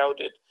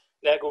 overcrowded,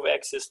 lack of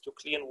access to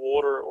clean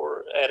water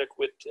or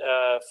adequate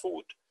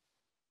food,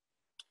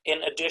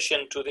 in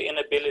addition to the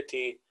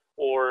inability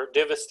or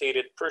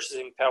devastated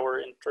purchasing power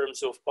in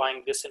terms of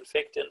buying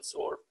disinfectants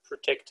or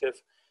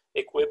protective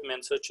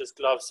equipment such as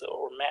gloves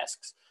or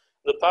masks.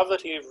 The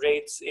poverty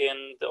rates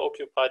in the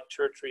occupied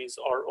territories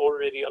are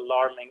already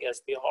alarming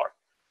as they are.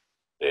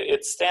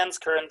 It stands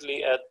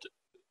currently at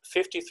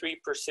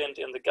 53%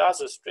 in the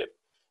Gaza Strip,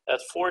 at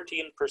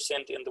 14%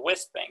 in the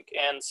West Bank,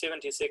 and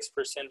 76%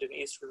 in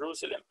East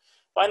Jerusalem.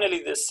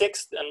 Finally, the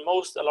sixth and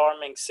most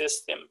alarming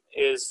system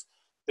is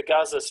the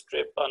Gaza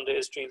Strip under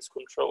Israel's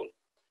control.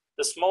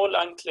 The small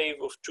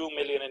enclave of 2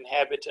 million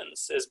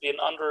inhabitants has been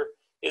under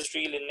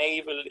Israeli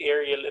naval,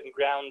 aerial, and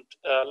ground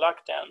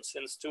lockdown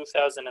since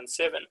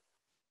 2007.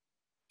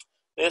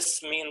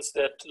 This means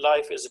that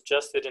life is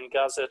adjusted in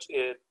Gaza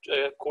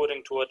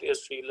according to what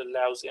Israel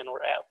allows in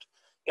or out.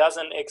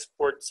 Gazan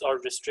exports are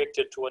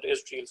restricted to what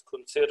Israel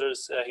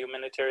considers a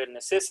humanitarian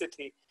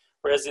necessity,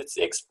 whereas its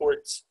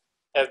exports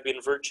have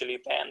been virtually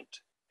banned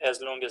as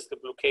long as the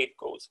blockade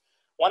goes.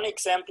 One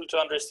example to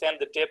understand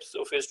the depth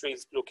of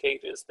Israel's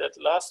blockade is that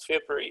last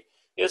February,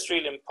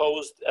 Israel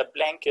imposed a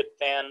blanket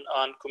ban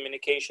on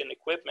communication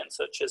equipment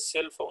such as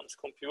cell phones,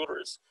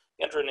 computers,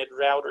 internet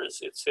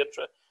routers,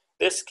 etc.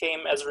 This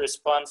came as a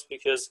response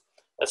because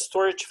a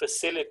storage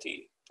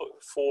facility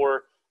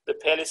for the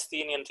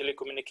Palestinian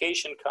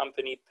telecommunication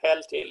company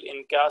Paltel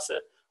in Gaza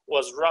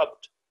was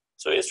robbed.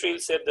 So Israel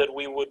said that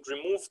we would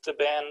remove the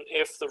ban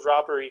if the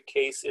robbery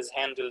case is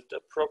handled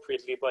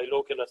appropriately by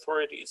local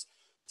authorities.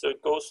 So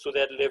it goes to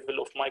that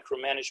level of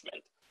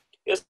micromanagement.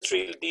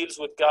 Israel deals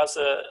with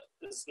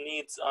Gaza's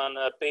needs on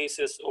a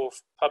basis of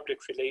public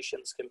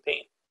relations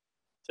campaign.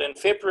 So in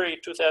February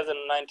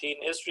 2019,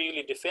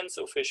 Israeli defense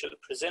official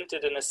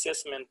presented an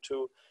assessment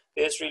to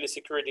the Israeli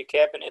Security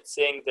Cabinet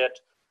saying that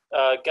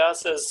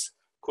Gaza's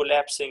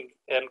collapsing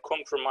and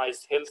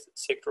compromised health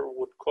sector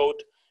would,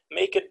 quote,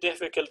 make it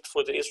difficult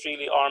for the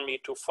Israeli army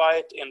to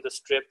fight in the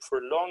strip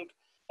for long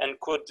and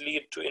could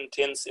lead to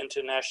intense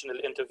international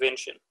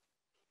intervention.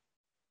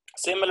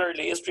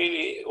 Similarly,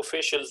 Israeli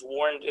officials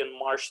warned in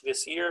March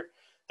this year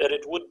that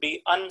it would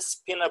be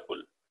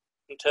unspinnable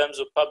in terms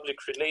of public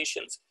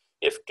relations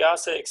if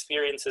Gaza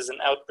experiences an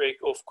outbreak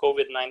of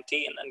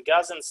COVID-19 and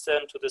Gazans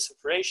turn to the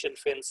separation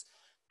fence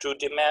to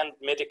demand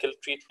medical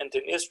treatment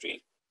in Israel,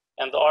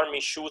 and the army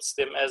shoots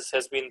them, as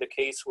has been the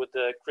case with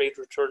the Great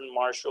Return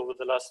March over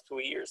the last 2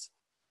 years.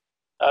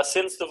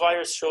 Since the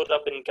virus showed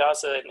up in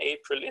Gaza in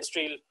April,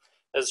 Israel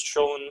has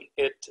shown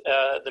it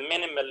the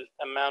minimal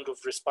amount of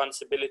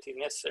responsibility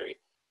necessary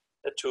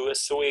to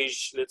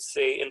assuage, let's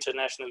say,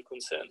 international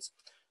concerns.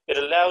 It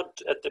allowed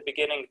at the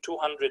beginning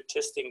 200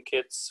 testing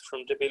kits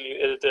from the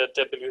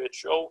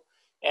WHO,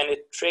 and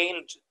it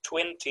trained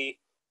 20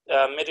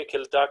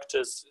 medical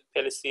doctors,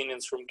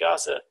 Palestinians from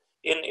Gaza,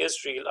 in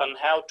Israel on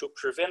how to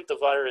prevent the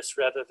virus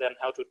rather than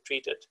how to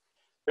treat it.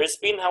 There has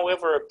been,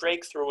 however, a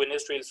breakthrough in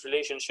Israel's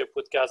relationship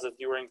with Gaza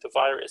during the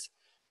virus.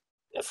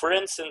 For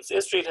instance,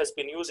 Israel has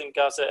been using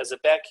Gaza as a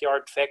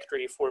backyard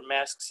factory for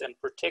masks and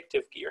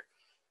protective gear.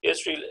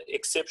 Israel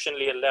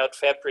exceptionally allowed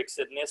fabrics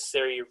and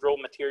necessary raw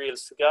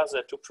materials to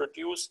Gaza to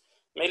produce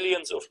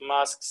millions of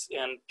masks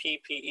and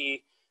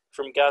PPE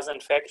from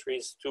Gazan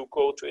factories to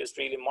go to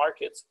Israeli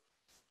markets.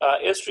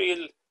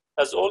 Israel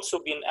has also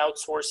been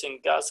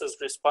outsourcing Gaza's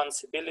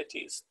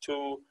responsibilities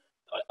to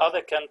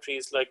other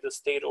countries like the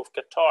state of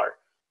Qatar.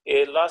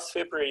 Last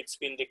February, it's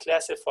been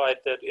declassified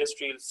that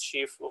Israel's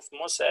chief of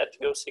Mossad,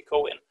 Yossi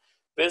Cohen,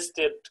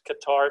 visited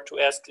Qatar to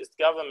ask its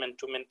government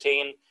to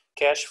maintain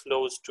cash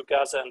flows to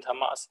Gaza and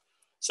Hamas.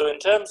 So in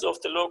terms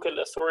of the local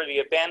authority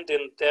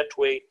abandoned that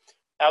way,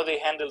 how they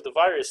handle the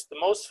virus, the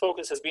most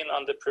focus has been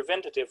on the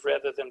preventative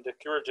rather than the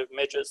curative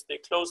measures. They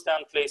closed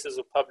down places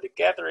of public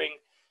gathering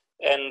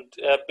and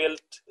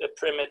built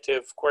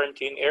primitive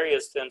quarantine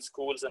areas, then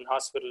schools and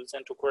hospitals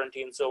into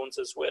quarantine zones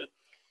as well.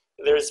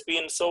 There's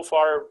been so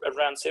far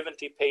around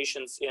 70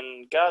 patients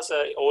in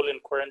Gaza, all in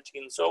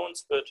quarantine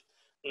zones, but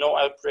no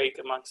outbreak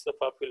amongst the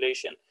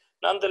population.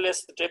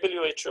 Nonetheless, the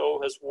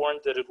WHO has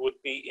warned that it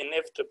would be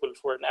inevitable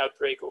for an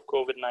outbreak of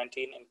COVID-19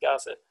 in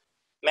Gaza.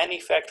 Many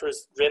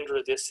factors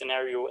render this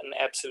scenario an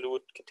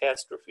absolute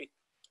catastrophe.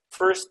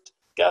 First,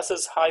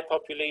 Gaza's high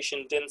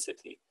population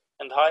density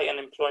and high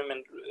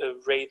unemployment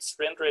rates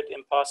render it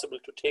impossible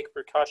to take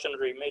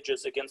precautionary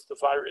measures against the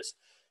virus,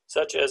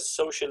 such as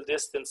social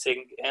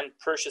distancing and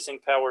purchasing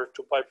power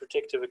to buy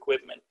protective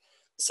equipment.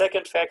 The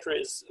second factor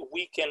is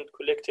weakened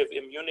collective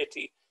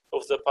immunity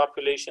of the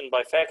population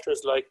by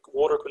factors like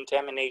water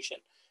contamination.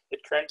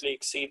 It currently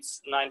exceeds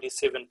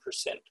 97%.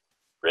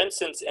 For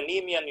instance,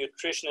 anemia and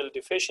nutritional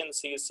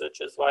deficiencies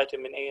such as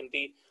vitamin A and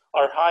D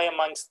are high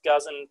amongst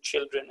Gazan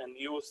children and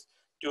youth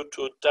due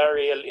to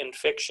diarrheal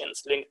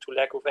infections linked to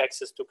lack of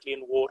access to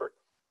clean water.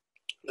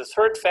 The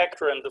third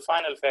factor and the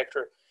final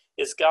factor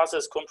is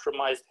Gaza's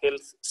compromised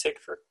health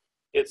sector.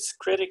 It's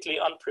critically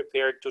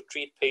unprepared to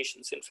treat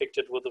patients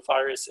infected with the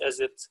virus as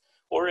it's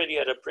already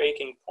at a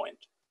breaking point.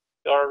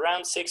 There are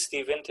around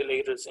 60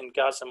 ventilators in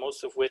Gaza,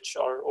 most of which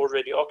are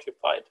already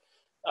occupied.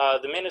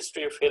 The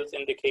Ministry of Health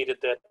indicated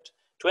that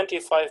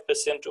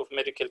 25% of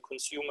medical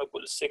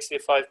consumables,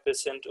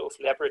 65% of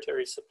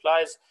laboratory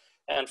supplies,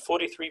 and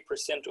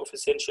 43% of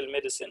essential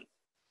medicine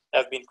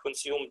have been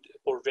consumed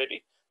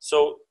already.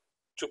 So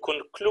to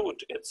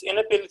conclude, its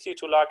inability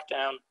to lock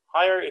down,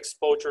 higher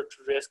exposure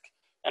to risk,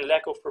 and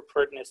lack of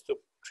preparedness to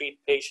treat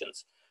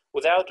patients.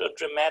 Without a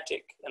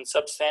dramatic and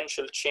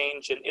substantial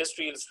change in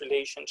Israel's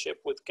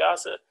relationship with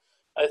Gaza,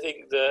 I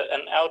think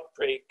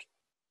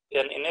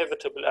an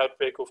inevitable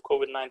outbreak of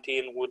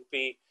COVID-19 would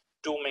be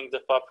dooming the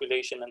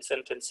population and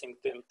sentencing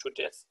them to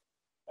death.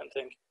 And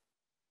thank you.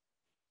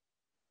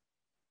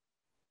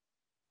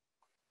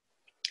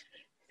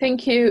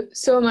 Thank you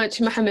so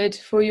much, Mohammed,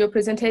 for your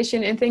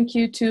presentation, and thank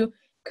you to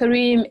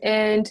Karim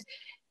and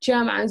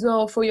Jam as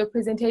well for your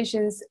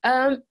presentations.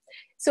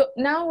 So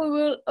now we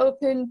will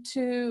open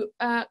to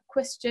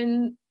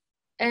question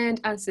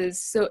and answers.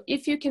 So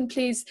if you can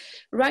please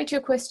write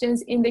your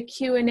questions in the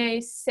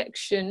Q&A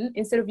section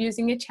instead of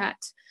using a chat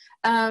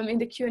in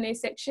the Q&A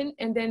section,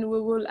 and then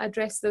we will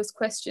address those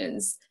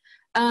questions.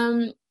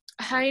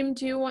 Haim,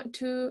 do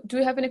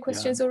we have any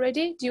questions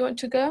already? Do you want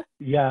to go?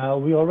 Yeah,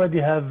 we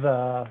already have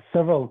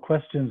several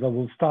questions. I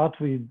will start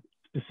with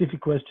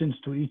specific questions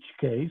to each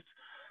case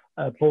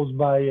posed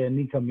by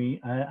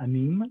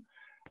Anim.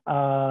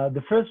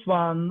 The first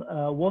one,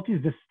 what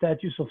is the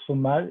status of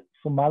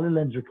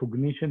Somaliland's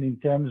recognition in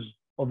terms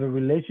of a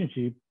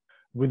relationship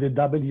with the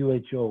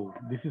WHO?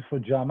 This is for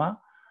Jama.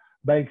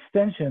 By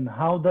extension,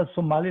 how does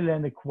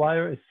Somaliland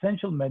acquire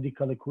essential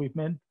medical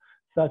equipment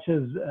such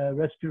as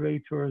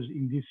respirators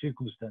in these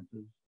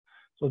circumstances?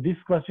 So this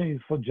question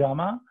is for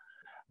Jama.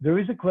 There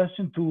is a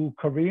question to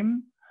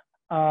Karim.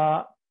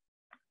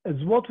 As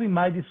what we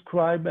might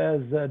describe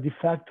as a de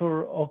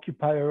facto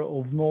occupier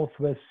of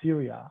northwest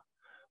Syria,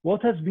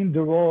 what has been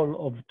the role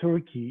of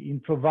Turkey in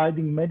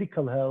providing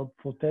medical help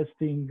for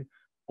testing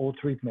or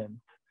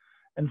treatment?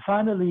 And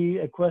finally,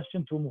 a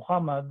question to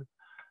Muhammad.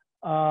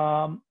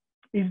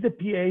 Is the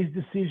PA's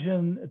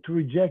decision to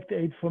reject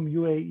aid from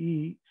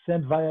UAE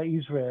sent via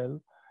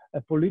Israel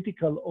a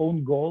political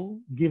own goal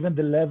given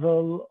the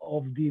level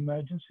of the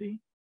emergency?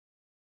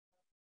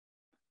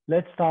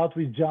 Let's start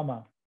with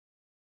Jama.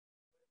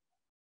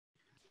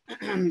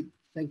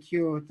 Thank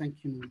you.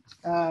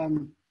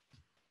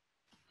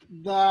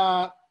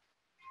 The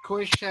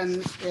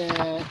question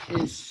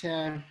is,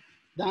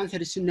 the answer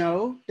is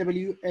no.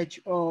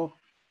 WHO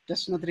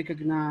does not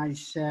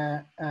recognize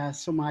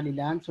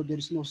Somaliland, so there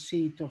is no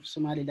seat of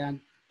Somaliland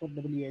for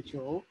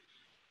WHO.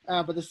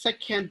 But the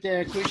second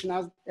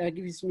question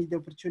gives me the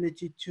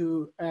opportunity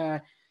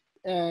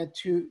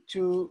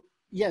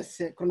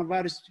yes,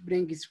 coronavirus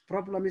brings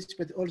problems,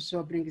 but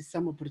also brings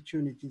some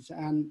opportunities,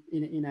 and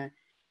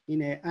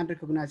in a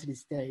unrecognized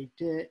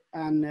state,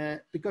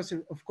 and because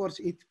of course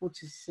it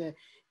puts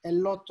a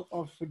lot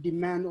of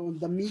demand on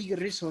the meager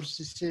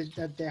resources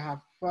that they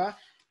have.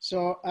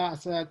 So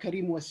as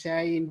Karim was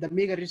saying, the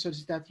meager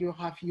resources that you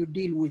have, you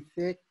deal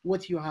with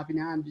what you have in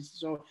hand.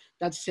 So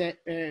that's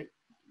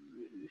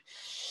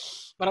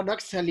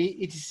paradoxically,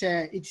 it's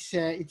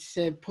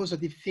a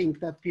positive thing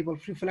that people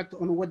reflect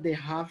on what they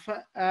have.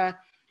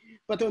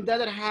 But on the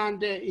other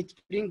hand, it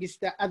brings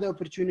the other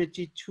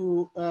opportunity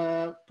to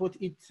put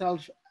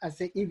itself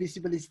as an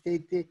invisible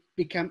state,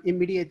 become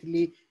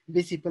immediately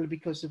visible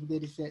because of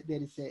there is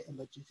a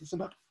emergency. So,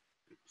 but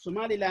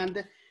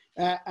Somaliland,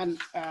 and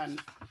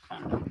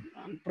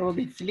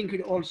probably it's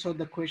linked also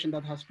the question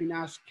that has been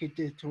asked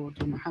to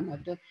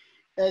Muhammad,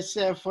 as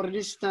for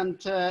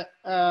instance,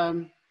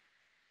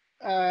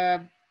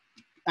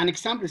 an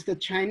example is the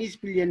Chinese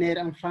billionaire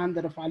and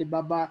founder of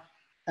Alibaba,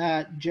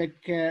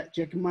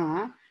 Jack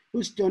Ma,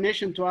 whose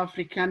donation to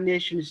African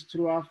nations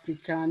through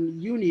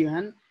African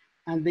Union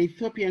and the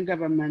Ethiopian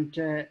government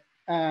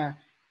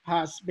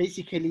has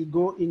basically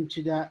go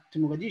into to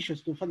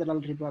Mogadishu, to Federal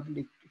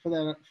Republic,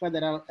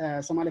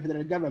 Somali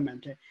federal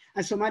government,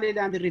 and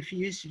Somaliland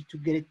refused to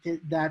get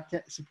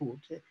that support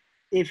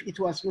if it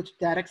was not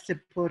direct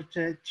support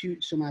to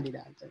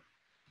Somaliland.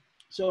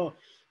 So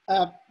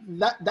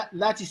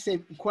that is a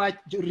quite,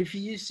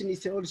 refusing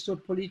is also a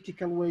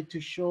political way to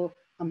show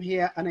I'm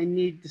here and I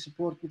need the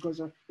support because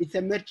of it's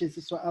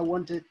emergency, so I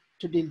wanted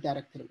to deal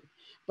directly.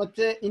 But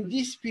in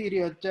this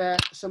period,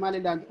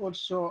 Somaliland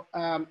also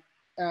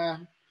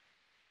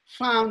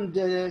found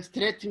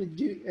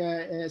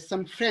threatened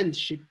some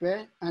friendship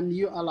and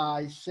new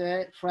allies,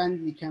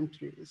 friendly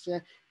countries,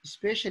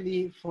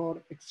 especially,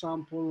 for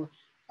example,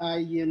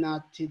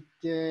 United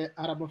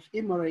Arab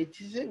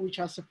Emirates, which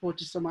has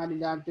supported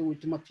Somaliland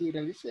with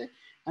materials,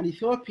 and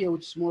Ethiopia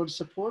with small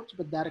support,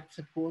 but direct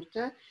support.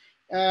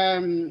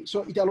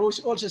 So it allows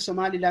also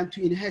Somaliland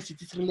to enhance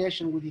its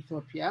relation with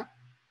Ethiopia.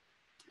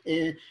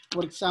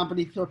 For example,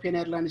 Ethiopian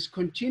Airlines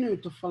continue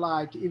to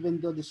fly, even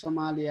though the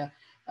Somalia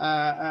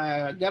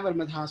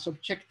government has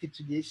objected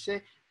to this,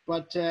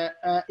 but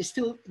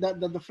still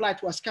the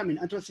flight was coming.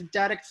 It was a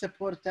direct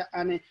support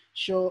and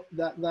show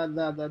the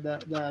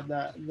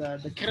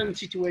current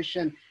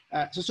situation.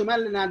 So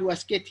Somaliland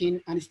was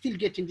getting and still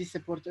getting this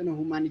support on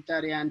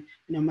humanitarian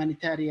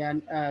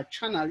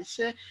channels,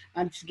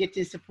 and it's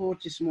getting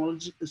support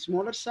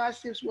smaller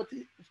sizes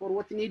for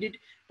what needed,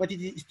 but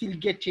it is still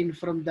getting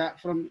from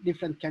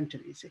different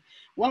countries.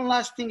 One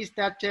last thing is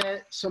that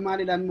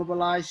Somaliland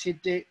mobilized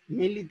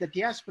mainly the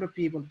diaspora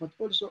people, but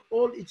also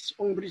all its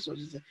own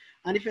resources,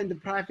 and even the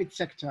private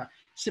sector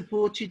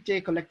supported,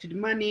 collected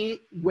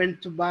money,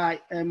 went to buy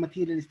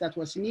materials that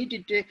was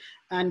needed,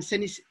 and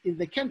since in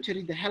the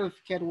country the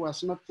healthcare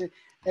was not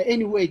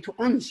any way to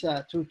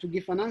answer, to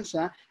give an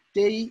answer,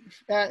 they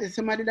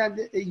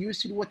Somaliland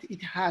used what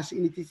it has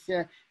in its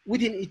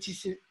within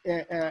its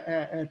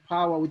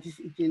power,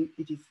 within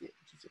its.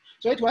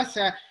 So it was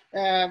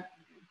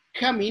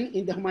coming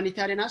in the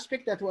humanitarian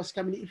aspect that was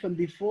coming even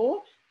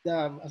before.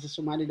 As a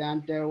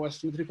Somaliland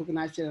was not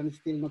recognized and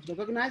still not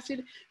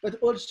recognized, but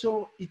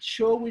also it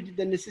showed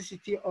the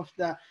necessity of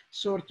the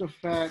sort of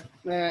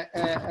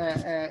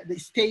the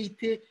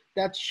state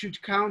that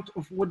should count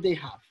of what they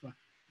have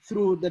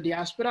through the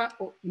diaspora,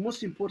 or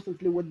most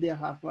importantly, what they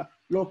have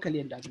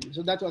locally and nationally.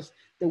 So that was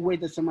the way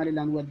that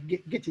Somaliland was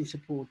getting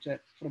support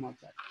from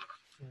outside.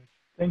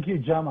 Thank you,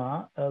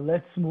 Jama.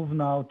 Let's move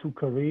now to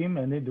Karim,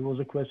 and there was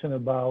a question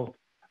about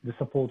the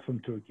support from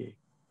Turkey.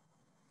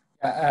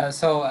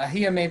 So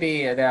here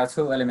maybe there are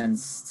two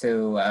elements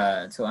to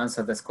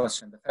answer this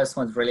question. The first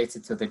one is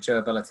related to the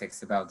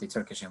geopolitics about the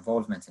Turkish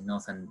involvement in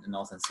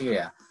northern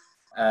Syria.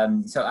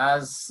 So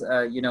as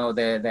you know,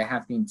 there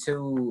have been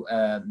two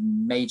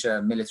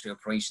major military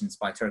operations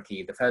by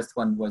Turkey. The first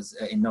one was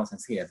in northern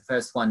Syria. The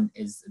first one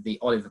is the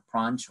Olive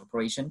Branch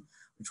operation,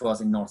 which was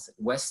in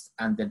northwest,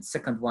 and the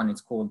second one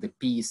is called the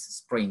Peace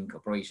Spring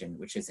operation,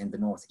 which is in the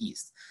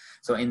northeast.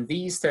 So in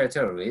these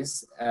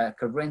territories,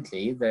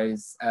 currently there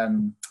is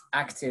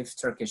active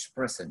Turkish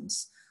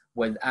presence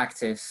with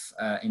active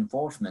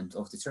involvement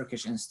of the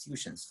Turkish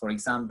institutions. For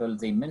example,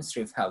 the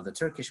Ministry of Health, the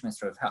Turkish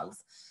Ministry of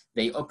Health,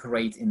 they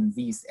operate in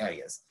these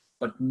areas,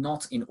 but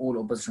not in all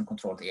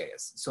opposition-controlled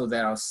areas. So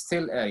there are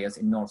still areas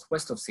in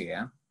northwest of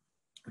Syria,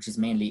 which is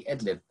mainly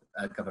Idlib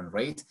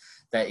governorate,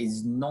 that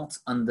is not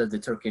under the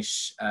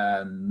Turkish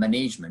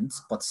management,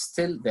 but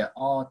still there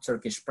are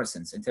Turkish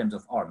presence in terms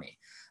of army.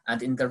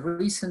 And in the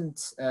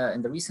recent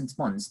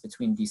months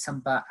between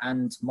December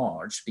and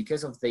March,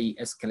 because of the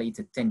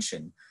escalated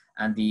tension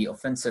and the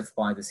offensive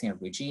by the Syrian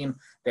regime,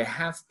 there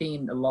have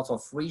been a lot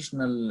of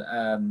regional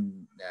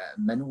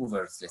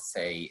maneuvers, let's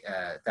say,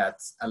 that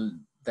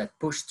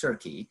push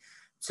Turkey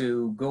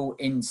to go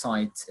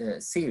inside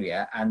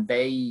Syria, and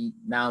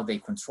now they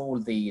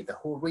control the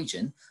whole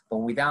region, but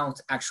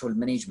without actual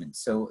management.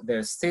 So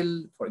there's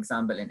still, for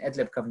example, in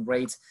Idlib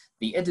governorate,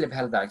 the Idlib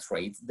Health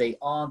Directorate, they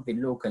are the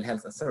local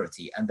health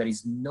authority, and there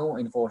is no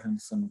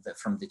involvement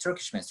from the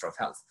Turkish Minister of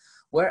Health.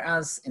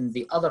 Whereas in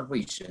the other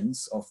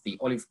regions of the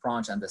Olive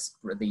Branch and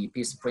the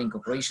Peace Spring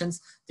operations,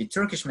 the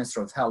Turkish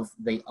Minister of Health,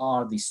 they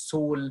are the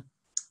sole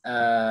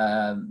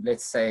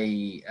let's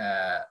say,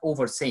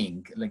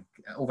 overseeing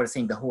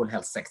the whole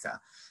health sector.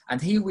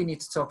 And here we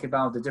need to talk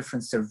about the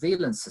different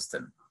surveillance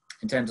system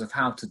in terms of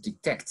how to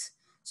detect.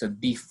 So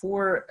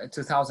before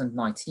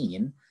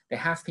 2019, there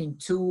have been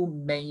two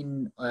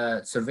main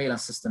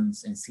surveillance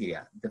systems in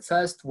Syria. The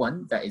first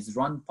one that is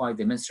run by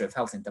the Ministry of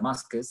Health in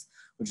Damascus,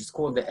 which is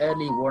called the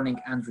Early Warning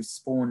and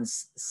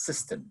Response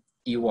System,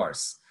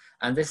 EWARS.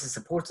 And this is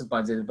supported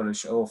by the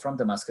WHO from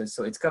Damascus.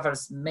 So it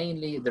covers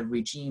mainly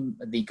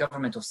the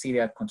government of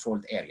Syria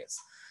controlled areas.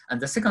 And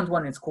the second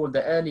one is called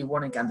the Early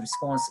Warning and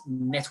Response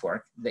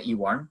Network, the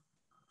EWARN.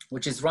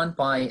 which is run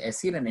by a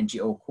Syrian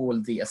NGO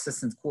called the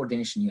Assistance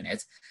Coordination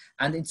Unit.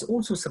 And it's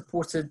also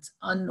supported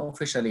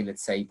unofficially,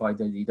 let's say, by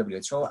the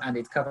WHO, and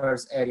it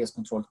covers areas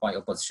controlled by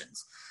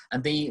oppositions.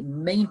 And the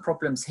main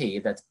problems here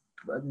that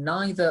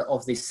neither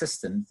of these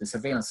systems, the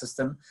surveillance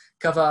system,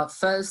 cover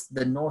first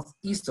the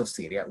northeast of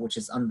Syria, which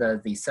is under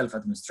the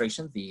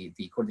self-administration, the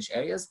Kurdish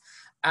areas,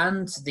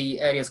 and the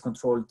areas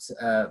controlled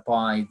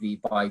by the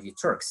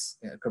Turks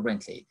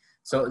currently.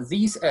 So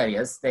these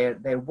areas,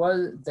 there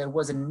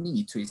was a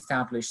need to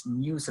establish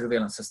new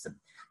surveillance system.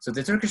 So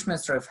the Turkish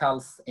Ministry of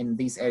Health in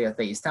these areas,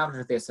 they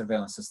established their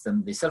surveillance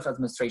system, the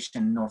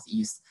self-administration in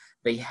Northeast.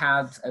 They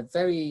have a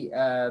very,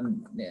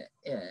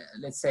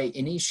 let's say,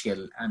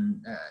 initial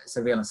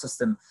surveillance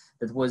system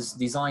that was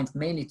designed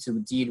mainly to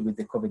deal with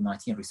the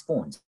COVID-19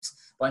 response.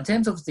 But in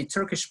terms of the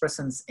Turkish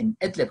presence in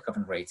Idlib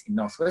governorate in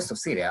northwest of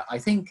Syria, I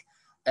think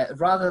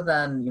rather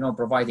than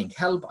providing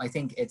help, I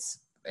think it's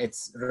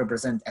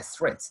represent a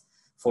threat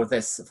for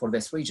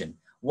this region.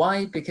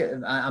 Why?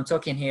 Because I'm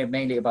talking here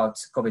mainly about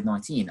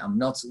COVID-19. I'm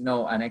not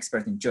an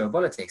expert in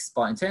geopolitics,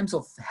 but in terms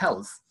of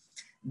health,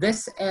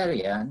 this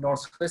area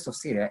northwest of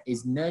Syria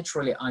is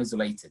naturally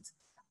isolated,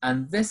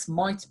 and this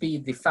might be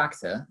the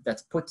factor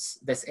that puts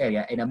this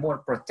area in a more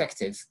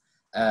protective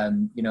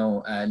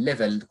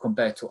level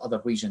compared to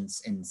other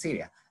regions in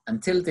Syria.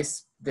 Until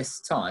this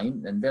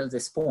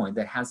point,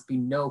 there has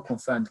been no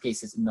confirmed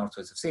cases in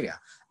northwest of Syria,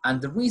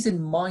 and the reason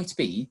might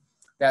be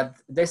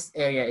that this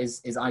area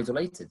is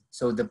isolated.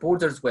 So the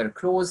borders were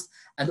closed,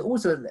 and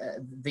also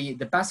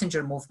the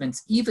passenger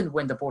movements, even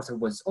when the border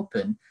was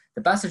open,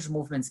 the passenger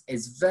movements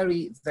is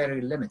very,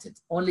 very limited.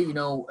 Only,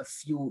 a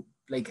few,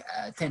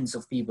 tens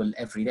of people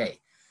every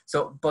day.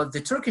 So, but the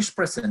Turkish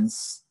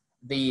presence,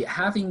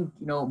 having,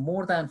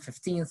 more than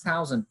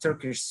 15,000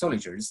 Turkish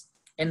soldiers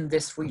in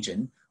this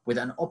region with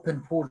an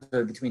open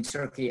border between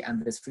Turkey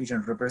and this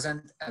region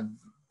represent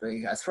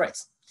a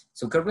threat.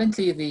 So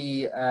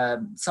currently,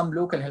 some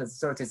local health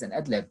authorities in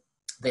Idlib,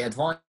 they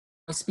advise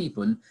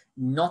people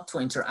not to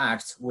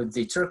interact with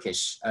the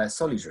Turkish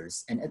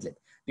soldiers in Idlib,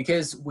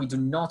 because we do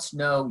not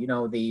know,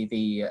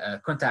 the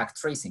contact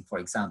tracing, for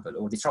example,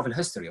 or the travel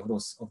history of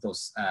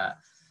those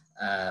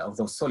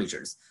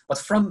soldiers. But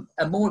from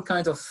a more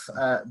kind of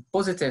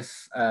positive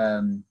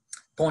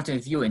point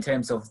of view in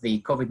terms of the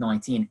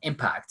COVID-19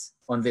 impact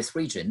on this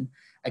region,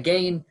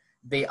 again,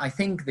 I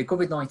think the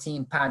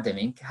COVID-19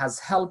 pandemic has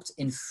helped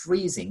in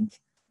freezing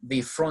the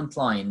front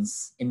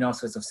lines in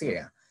northwest of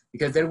Syria,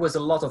 because there was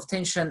a lot of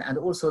tension, and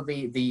also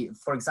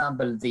for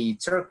example, the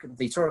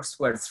Turks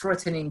were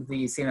threatening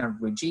the Syrian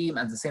regime,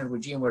 and the Syrian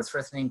regime were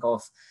threatening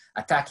of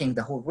attacking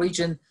the whole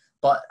region.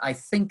 But I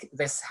think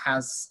this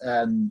has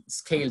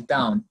scaled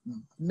down.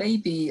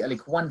 Maybe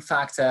one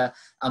factor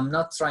I'm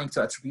not trying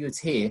to attribute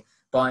here,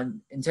 but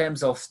in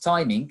terms of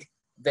timing,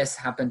 this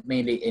happened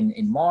mainly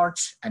in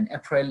March and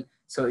April.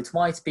 So it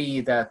might be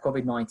that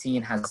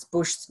COVID-19 has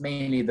pushed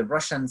mainly the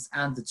Russians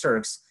and the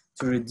Turks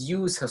to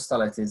reduce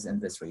hostilities in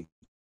this region.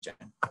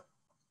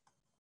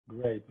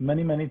 Great,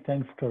 many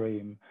thanks,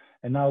 Karim.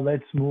 And now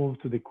let's move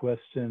to the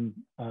question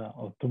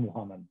to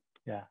Muhammad.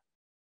 Yeah.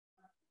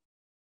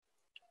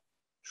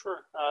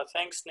 Sure,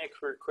 thanks Nick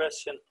for your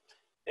question.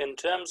 In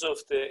terms of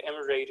the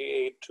Emirati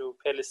aid to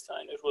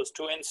Palestine, it was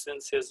 2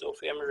 instances of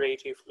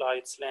Emirati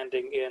flights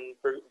landing in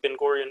Ben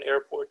Gurion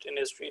Airport in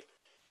Israel,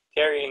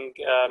 carrying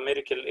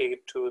medical aid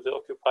to the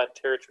occupied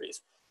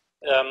territories.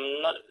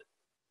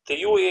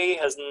 The UAE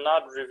has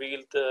not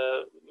revealed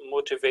the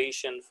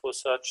motivation for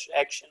such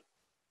action.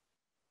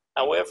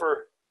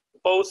 However,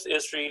 both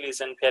Israelis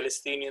and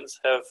Palestinians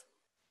have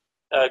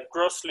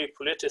grossly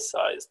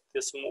politicized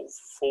this move.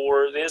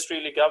 For the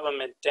Israeli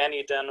government,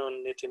 Danny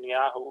Danon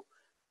Netanyahu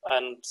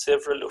and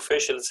several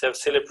officials have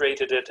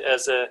celebrated it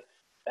as a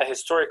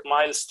historic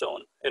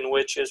milestone in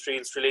which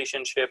Israel's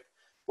relationship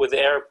with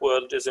the Arab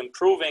world is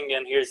improving,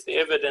 and here's the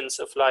evidence: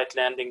 a flight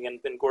landing in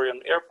Ben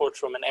Gurion Airport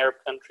from an Arab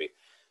country.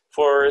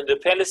 For the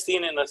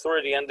Palestinian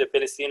Authority and the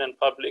Palestinian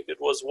public, it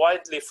was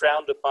widely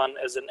frowned upon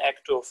as an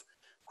act of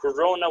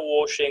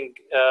corona-washing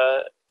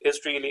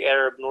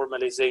Israeli-Arab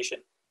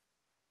normalization.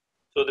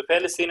 So the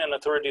Palestinian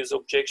Authority's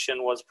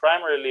objection was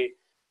primarily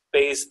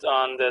based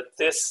on that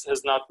this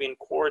has not been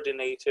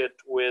coordinated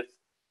with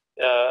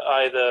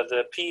either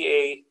the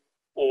PA,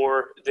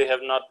 or they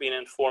have not been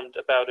informed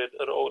about it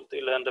at all.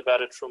 They learned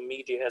about it from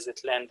media as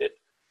it landed.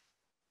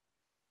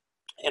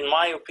 In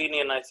my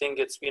opinion, I think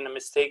it's been a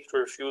mistake to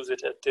refuse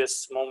it at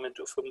this moment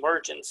of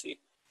emergency.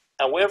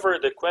 However,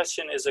 the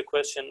question is a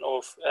question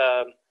of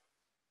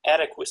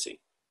adequacy.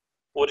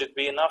 Would it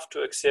be enough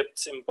to accept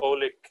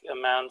symbolic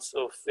amounts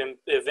of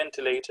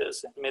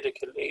ventilators and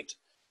medical aid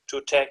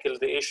to tackle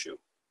the issue?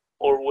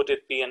 Or would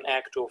it be an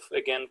act of,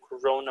 again,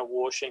 corona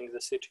washing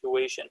the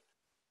situation?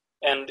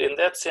 And in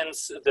that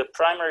sense, the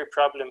primary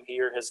problem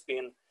here has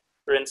been,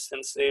 for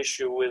instance, the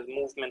issue with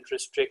movement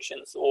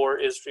restrictions, or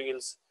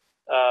Israel's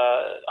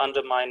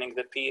undermining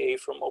the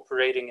PA from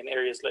operating in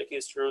areas like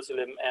East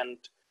Jerusalem and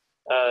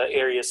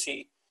Area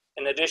C.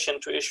 In addition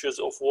to issues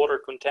of water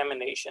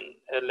contamination,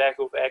 a lack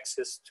of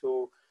access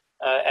to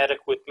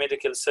adequate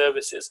medical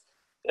services,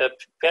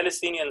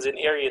 Palestinians in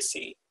Area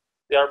C,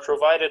 they are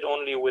provided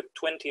only with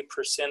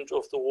 20%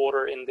 of the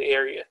water in the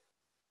area.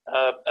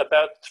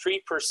 About 3%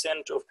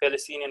 of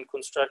Palestinian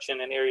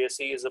construction in Area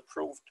C is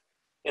approved.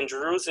 In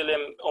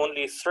Jerusalem,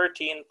 only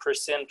 13%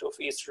 of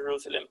East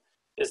Jerusalem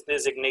is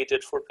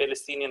designated for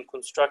Palestinian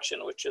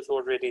construction, which is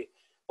already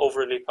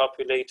overly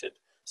populated.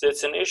 So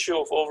it's an issue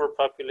of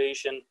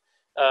overpopulation,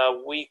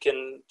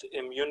 weakened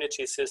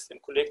immunity system,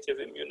 collective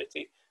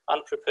immunity,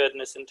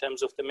 unpreparedness in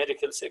terms of the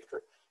medical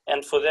sector.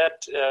 And for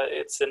that,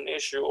 it's an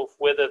issue of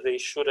whether they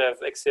should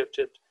have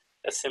accepted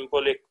a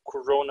symbolic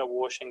corona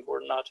washing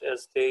or not,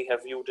 as they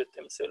have viewed it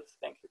themselves.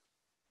 Thank you.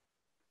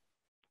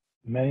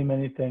 Many,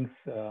 many thanks,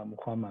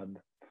 Muhammad.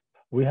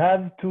 We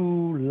have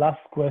two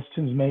last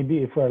questions. Maybe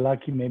if we're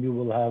lucky, maybe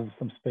we'll have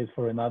some space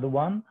for another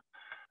one.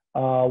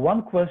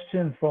 One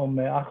question from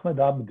Ahmed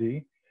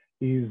Abdi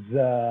is,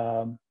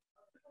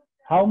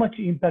 how much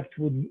impact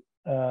would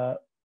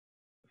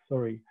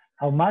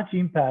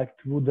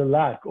the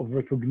lack of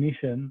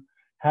recognition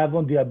have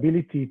on the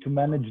ability to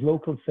manage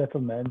local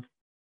settlements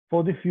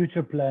for the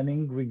future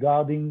planning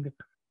regarding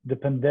the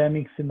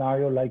pandemic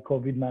scenario like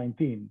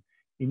COVID-19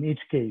 in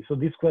each case? So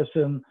this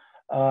question,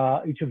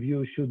 each of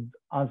you should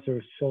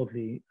answer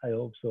shortly, I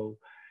hope so.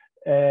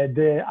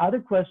 The other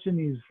question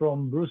is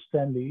from Bruce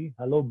Stanley.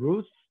 Hello,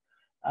 Bruce.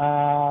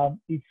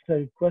 It's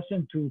a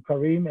question to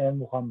Karim and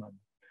Muhammad.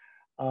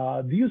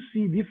 Do you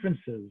see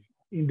differences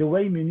in the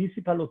way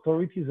municipal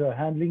authorities are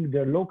handling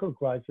their local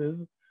crises,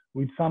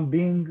 with some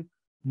being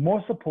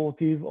more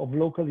supportive of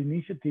local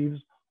initiatives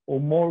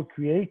or more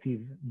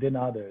creative than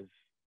others?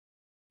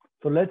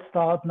 So let's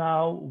start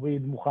now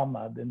with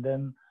Muhammad, and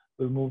then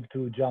we'll move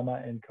to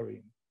Jama and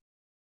Karim.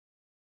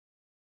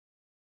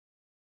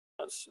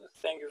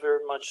 Thank you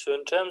very much. So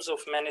in terms of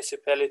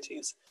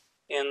municipalities,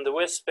 in the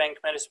West Bank,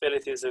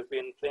 municipalities have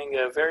been playing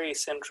a very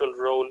central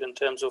role in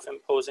terms of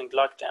imposing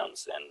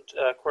lockdowns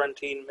and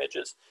quarantine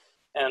measures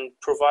and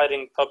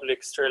providing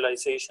public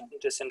sterilization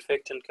and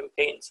disinfectant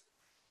campaigns.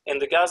 In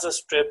the Gaza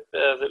Strip,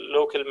 the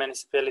local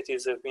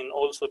municipalities have been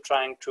also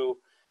trying to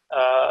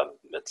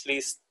at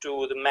least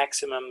do the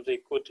maximum they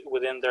could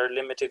within their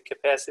limited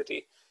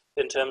capacity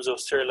in terms of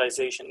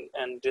sterilization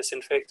and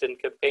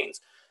disinfectant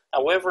campaigns.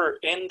 However,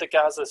 in the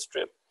Gaza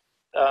Strip,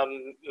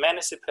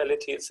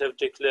 municipalities have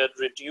declared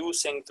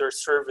reducing their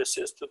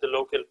services to the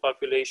local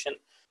population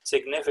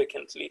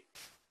significantly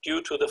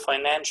due to the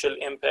financial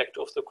impact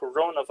of the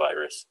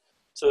coronavirus.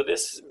 So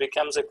this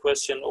becomes a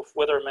question of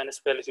whether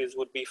municipalities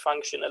would be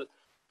functional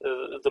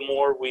the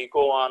more we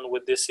go on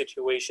with this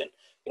situation.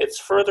 It's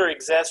further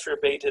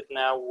exacerbated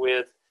now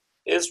with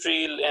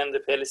Israel and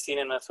the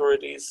Palestinian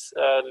Authorities'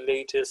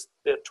 latest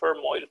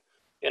turmoil,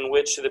 in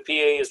which the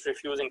PA is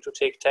refusing to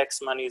take tax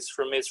monies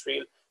from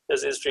Israel,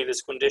 as Israel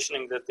is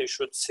conditioning that they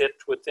should sit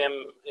with them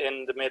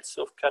in the midst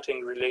of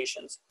cutting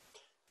relations.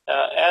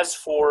 As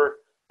for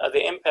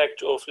the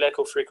impact of lack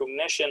of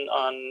recognition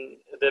on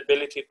the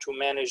ability to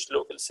manage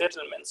local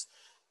settlements,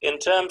 in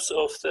terms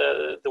of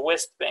the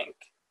West Bank,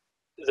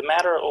 the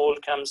matter all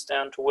comes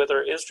down to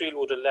whether Israel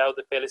would allow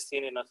the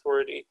Palestinian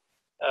Authority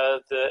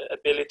the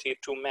ability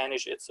to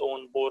manage its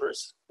own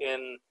borders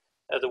in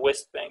the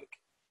West Bank.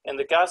 In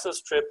the Gaza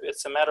Strip,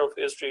 it's a matter of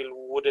Israel,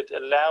 would it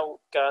allow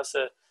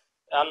Gaza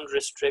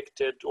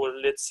unrestricted, or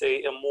let's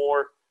say a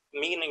more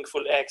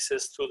meaningful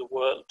access to the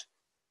world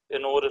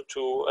in order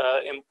to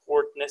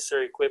import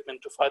necessary equipment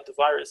to fight the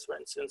virus, for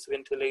instance,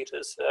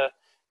 ventilators,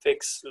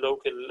 fix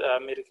local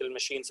medical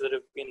machines that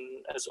have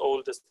been as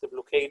old as the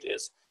blockade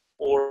is,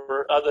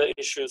 or other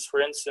issues,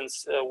 for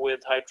instance, with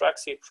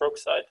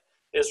hydroxyperoxide.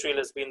 Israel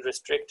has been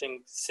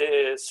restricting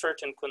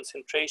certain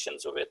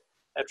concentrations of it.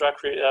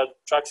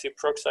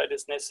 Hydroxyperoxide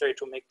is necessary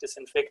to make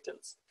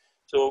disinfectants.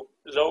 So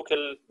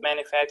local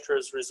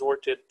manufacturers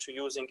resorted to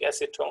using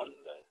acetone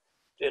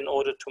in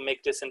order to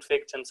make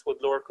disinfectants with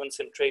lower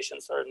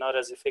concentrations are not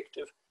as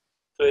effective.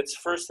 So it's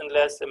first and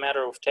last a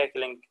matter of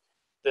tackling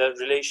the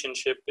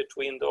relationship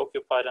between the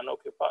occupied and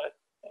occupied.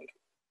 Thank you.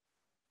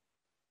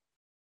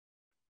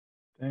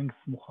 Thanks,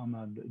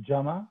 Muhammad.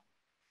 Jama?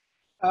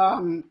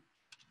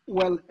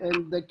 Well,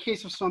 in the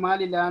case of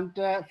Somaliland,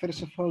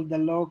 first of all,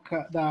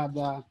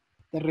 the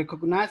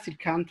recognized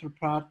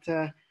counterpart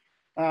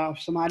of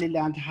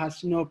Somaliland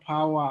has no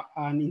power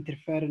and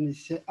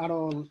interference at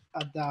all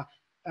at the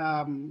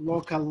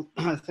local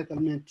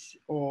settlements,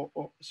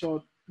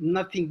 so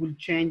nothing will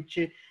change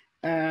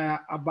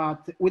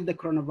with the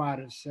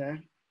coronavirus.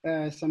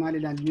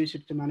 Somaliland used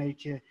it to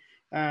manage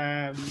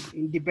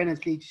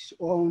independently its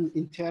own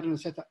internal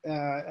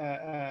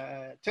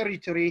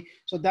territory,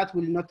 so that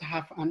will not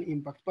have an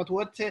impact. But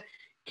what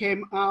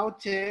came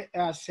out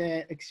as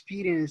an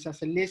experience,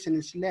 as a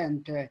lessons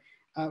learned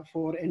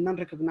for a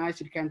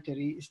non-recognized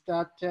country is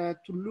that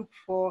to look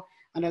for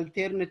an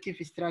alternative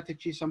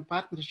strategies and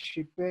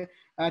partnership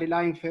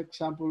relying, for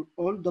example,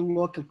 on the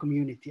local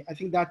community. I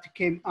think that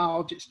came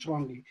out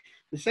strongly.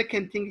 The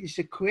second thing is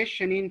a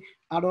questioning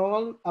at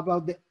all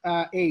about the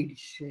aid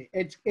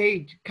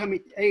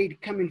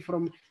coming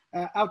from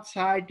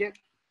outside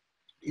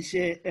is,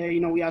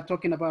 we are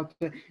talking about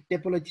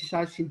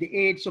depoliticizing the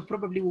aid. So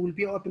probably we will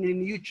be opening a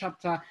new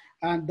chapter,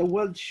 and the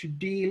world should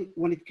deal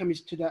when it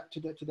comes to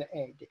the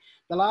aid.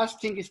 The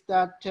last thing is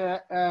that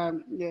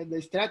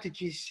the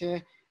strategies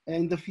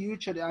in the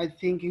future, I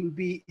think it will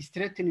be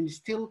strengthening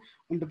still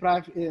on the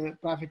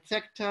private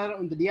sector,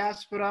 on the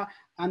diaspora,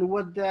 and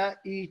what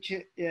each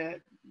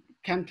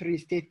country,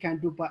 state can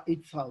do by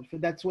itself.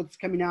 That's what's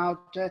coming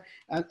out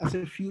as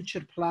a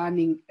future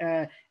planning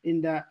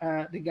in the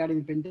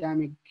regarding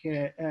pandemic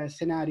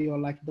scenario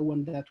like the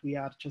one that we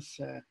are just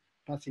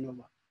passing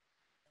over.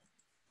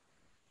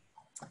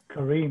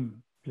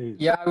 Karim, please.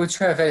 Yeah, I would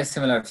share very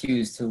similar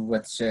views to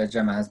what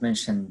Gemma has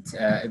mentioned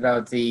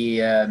about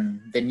the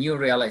new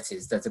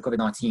realities that the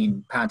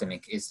COVID-19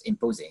 pandemic is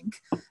imposing,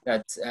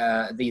 that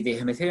the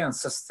humanitarian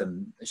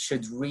system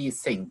should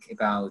rethink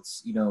about,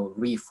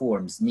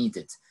 reforms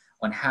needed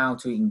on how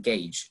to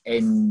engage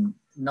in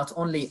not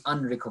only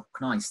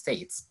unrecognized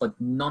states, but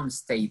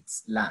non-state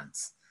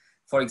lands.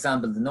 For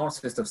example, the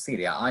northwest of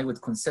Syria, I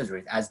would consider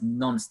it as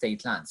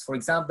non-state lands. For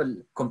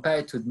example,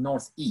 compared to the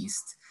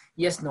northeast,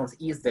 yes,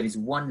 northeast, there is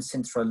one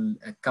central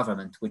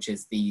government, which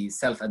is the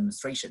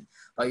self-administration.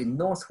 But in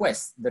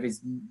northwest, there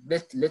is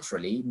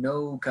literally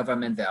no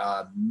government. There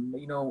are,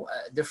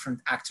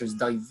 different actors,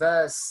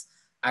 diverse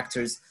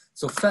actors.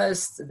 So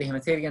first, the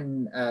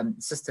humanitarian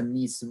system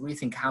needs to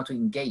rethink how to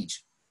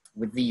engage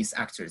with these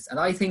actors. And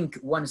I think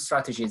one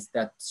strategy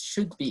that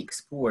should be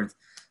explored,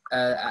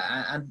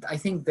 and I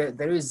think that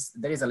there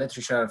is a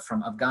literature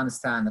from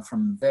Afghanistan,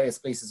 from various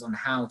places, on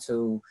how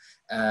to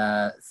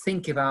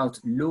think about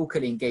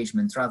local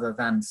engagement rather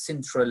than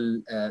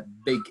central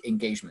big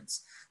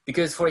engagements.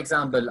 Because, for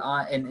example,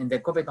 in the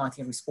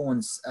COVID-19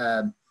 response,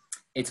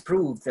 it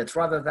proved that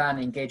rather than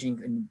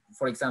engaging,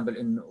 for example,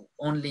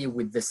 only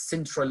with the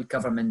central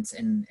government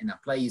in a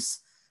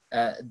place,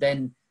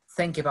 then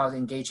think about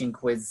engaging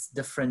with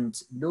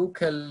different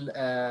local,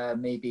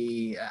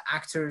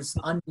 actors,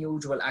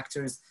 unusual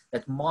actors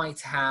that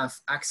might have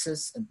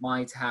access and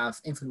might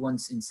have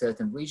influence in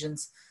certain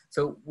regions.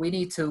 So we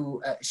need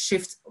to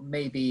shift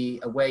maybe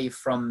away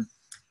from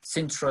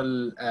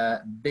central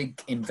big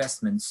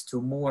investments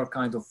to more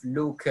kind of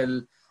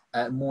local,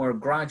 more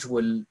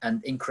gradual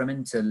and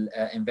incremental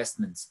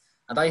investments.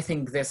 And I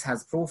think this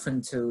has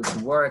proven to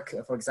work,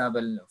 for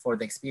example, for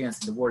the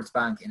experience in the World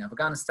Bank in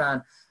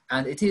Afghanistan.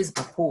 And it is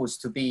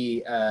proposed to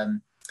be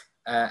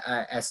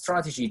a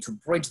strategy to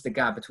bridge the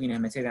gap between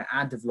humanitarian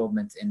and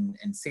development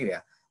in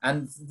Syria.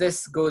 And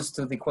this goes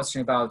to the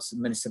question about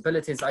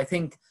municipalities. I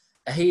think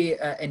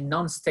here in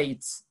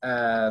non-state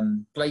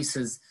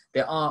places,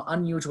 there are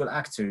unusual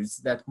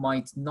actors that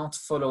might not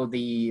follow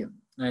the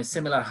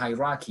similar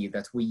hierarchy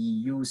that we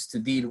used to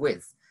deal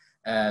with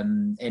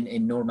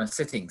in normal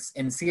settings.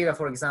 In Syria,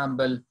 for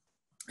example,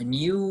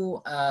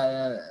 new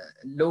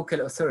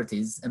local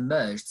authorities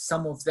emerged.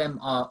 Some of them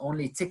are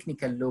only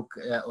technical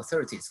local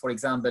authorities. For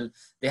example,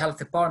 the health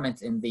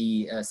department in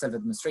the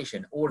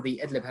self-administration or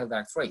the Idlib Health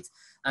Directorate.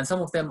 And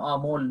some of them are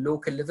more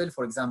local level,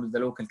 for example, the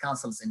local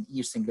councils in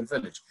each single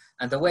village.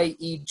 And the way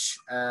each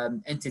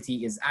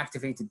entity is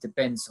activated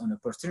depends on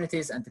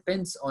opportunities and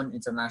depends on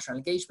international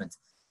engagement.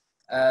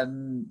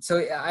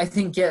 So I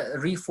think,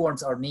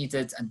 reforms are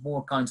needed and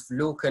more kind of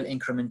local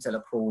incremental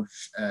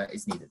approach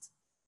is needed.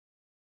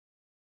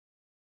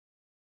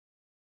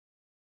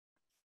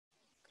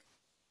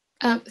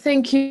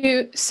 Thank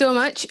you so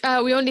much.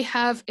 We only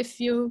have a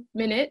few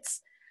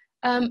minutes.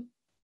 I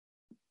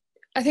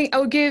think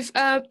I'll give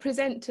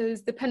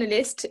presenters, the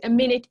panelists, a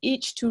minute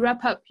each to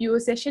wrap up your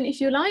session, if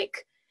you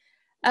like.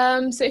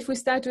 So if we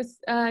start with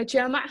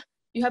Jama,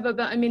 you have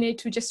about a minute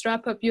to just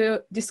wrap up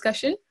your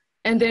discussion,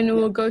 and then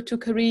we'll go to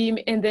Karim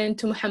and then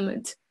to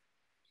Mohammed.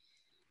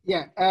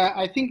 Yeah,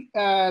 I think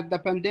the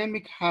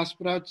pandemic has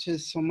brought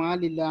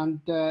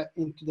Somaliland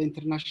into the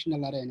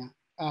international arena.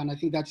 And I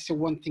think that's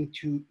one thing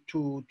to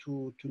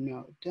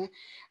note.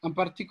 And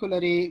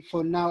particularly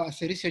for now,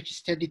 as a research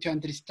study, to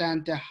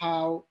understand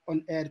how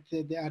on earth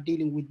they are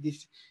dealing with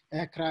this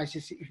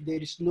crisis if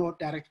there is no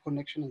direct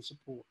connection and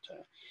support.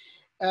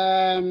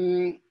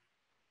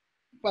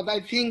 But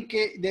I think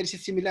there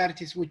is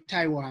similarities with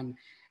Taiwan.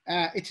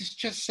 It is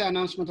just an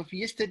announcement of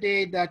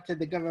yesterday that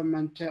the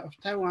government of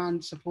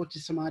Taiwan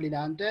supported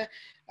Somaliland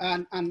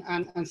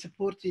and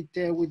supported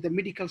with the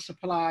medical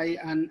supply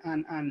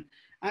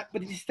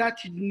but it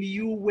started a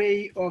new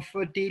way of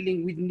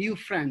dealing with new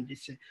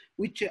friends,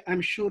 which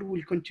I'm sure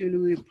will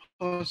continue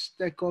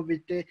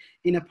post-COVID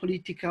in a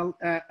political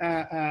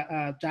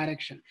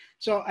direction.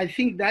 So I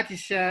think that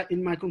is,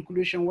 in my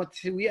conclusion, what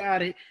we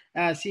are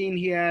seeing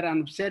here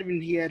and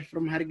observing here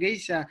from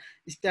Hargeisa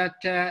is that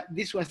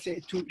this was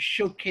to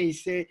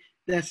showcase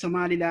the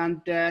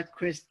Somaliland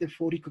quest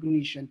for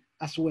recognition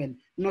as well,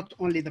 not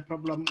only the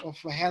problem of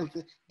health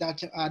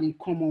that are in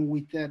common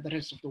with the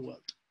rest of the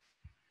world.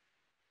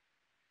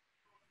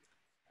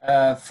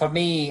 For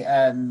me,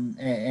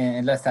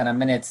 in less than a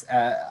minute,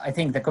 I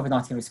think the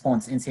COVID-19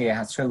 response in Syria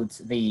has showed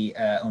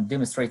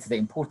demonstrated the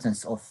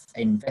importance of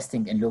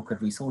investing in local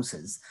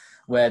resources.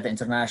 where the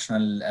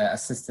international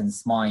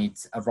assistance might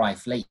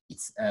arrive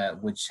late,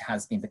 which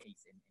has been the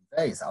case in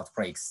various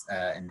outbreaks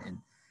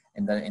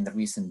in the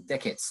recent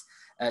decades.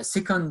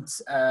 Second,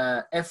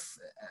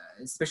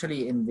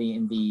 especially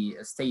in the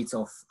states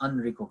of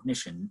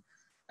unrecognition,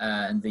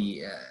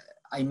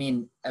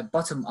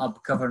 bottom-up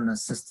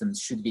governance systems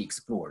should be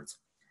explored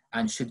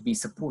and should be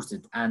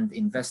supported and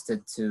invested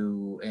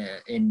to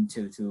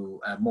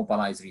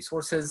mobilize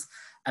resources.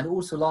 And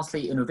also,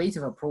 lastly,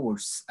 innovative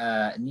approaches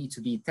need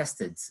to be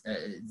tested.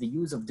 The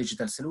use of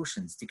digital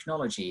solutions,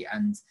 technology,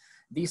 and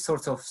these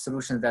sorts of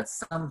solutions that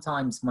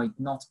sometimes might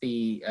not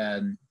be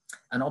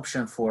an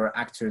option for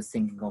actors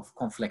thinking of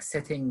conflict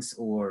settings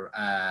or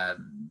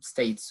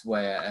states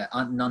where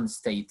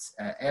non-state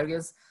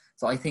areas.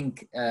 So I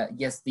think,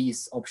 yes,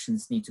 these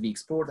options need to be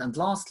explored. And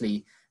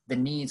lastly, the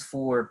need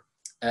for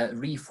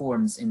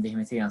reforms in the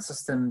humanitarian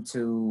system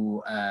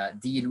to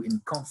deal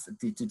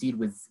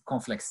with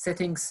conflict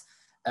settings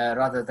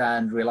rather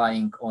than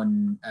relying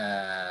on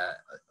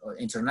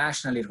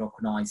internationally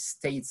recognized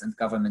states and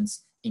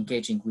governments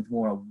engaging with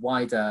more a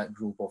wider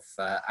group of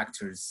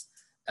actors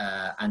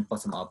and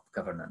bottom-up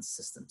governance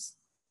systems.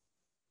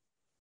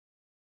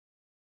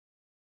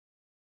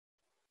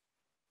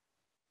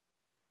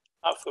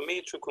 For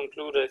me, to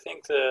conclude, I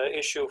think the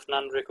issue of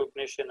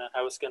non-recognition and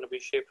how it's going to be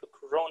shaped with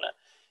Corona,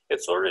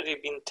 it's already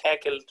been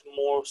tackled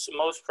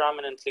most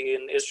prominently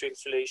in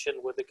Israel's relation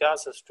with the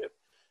Gaza Strip.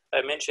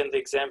 I mentioned the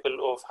example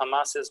of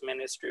Hamas's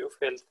Ministry of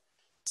Health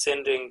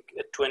sending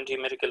 20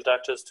 medical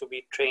doctors to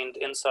be trained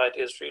inside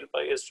Israel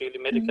by Israeli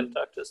medical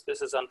doctors.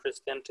 This is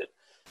unprecedented.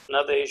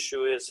 Another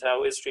issue is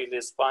how Israel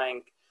is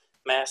buying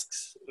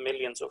masks,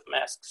 millions of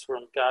masks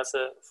from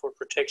Gaza for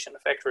protection. A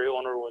factory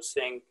owner was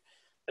saying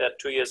that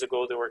 2 years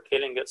ago they were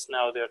killing us,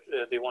 now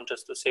they want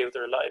us to save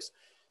their lives.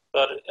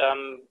 But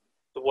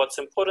what's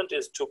important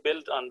is to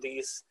build on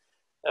these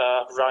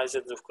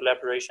horizons of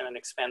collaboration and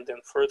expand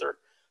them further.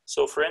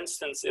 So for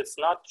instance, it's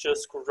not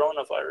just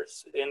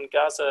coronavirus. In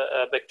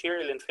Gaza,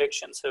 bacterial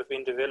infections have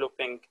been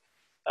developing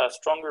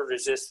stronger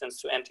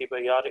resistance to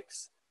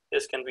antibiotics.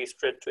 This can be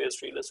spread to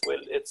Israel as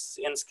well. It's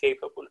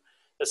inescapable.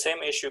 The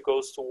same issue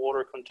goes to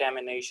water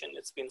contamination.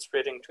 It's been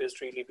spreading to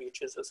Israeli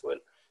beaches as well.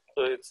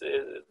 So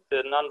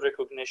the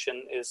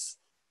non-recognition is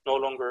no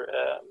longer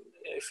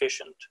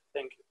efficient.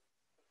 Thank you.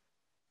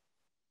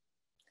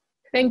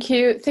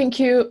 Thank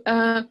you,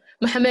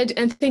 Mohammed,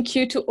 and thank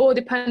you to all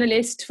the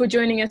panelists for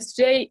joining us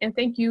today, and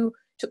thank you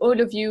to all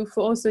of you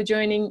for also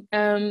joining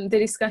the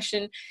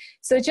discussion.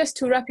 So just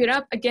to wrap it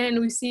up, again,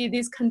 we see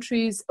these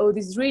countries or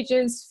these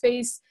regions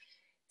face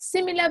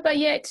similar but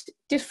yet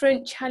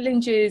different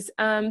challenges.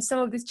 Some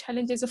of these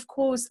challenges, of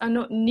course, are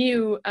not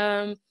new,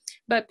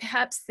 but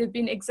perhaps they've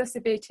been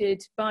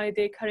exacerbated by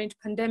the current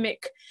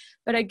pandemic.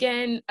 But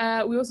again,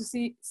 we also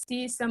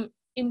see some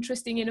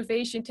interesting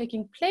innovation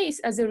taking place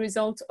as a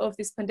result of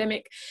this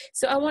pandemic.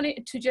 So I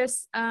wanted to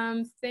just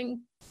thank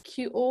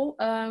you all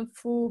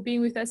for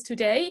being with us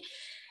today.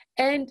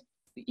 And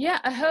yeah,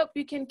 I hope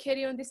you can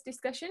carry on this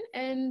discussion,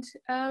 and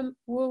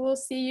we will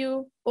see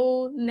you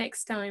all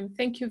next time.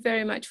 Thank you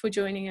very much for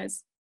joining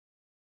us.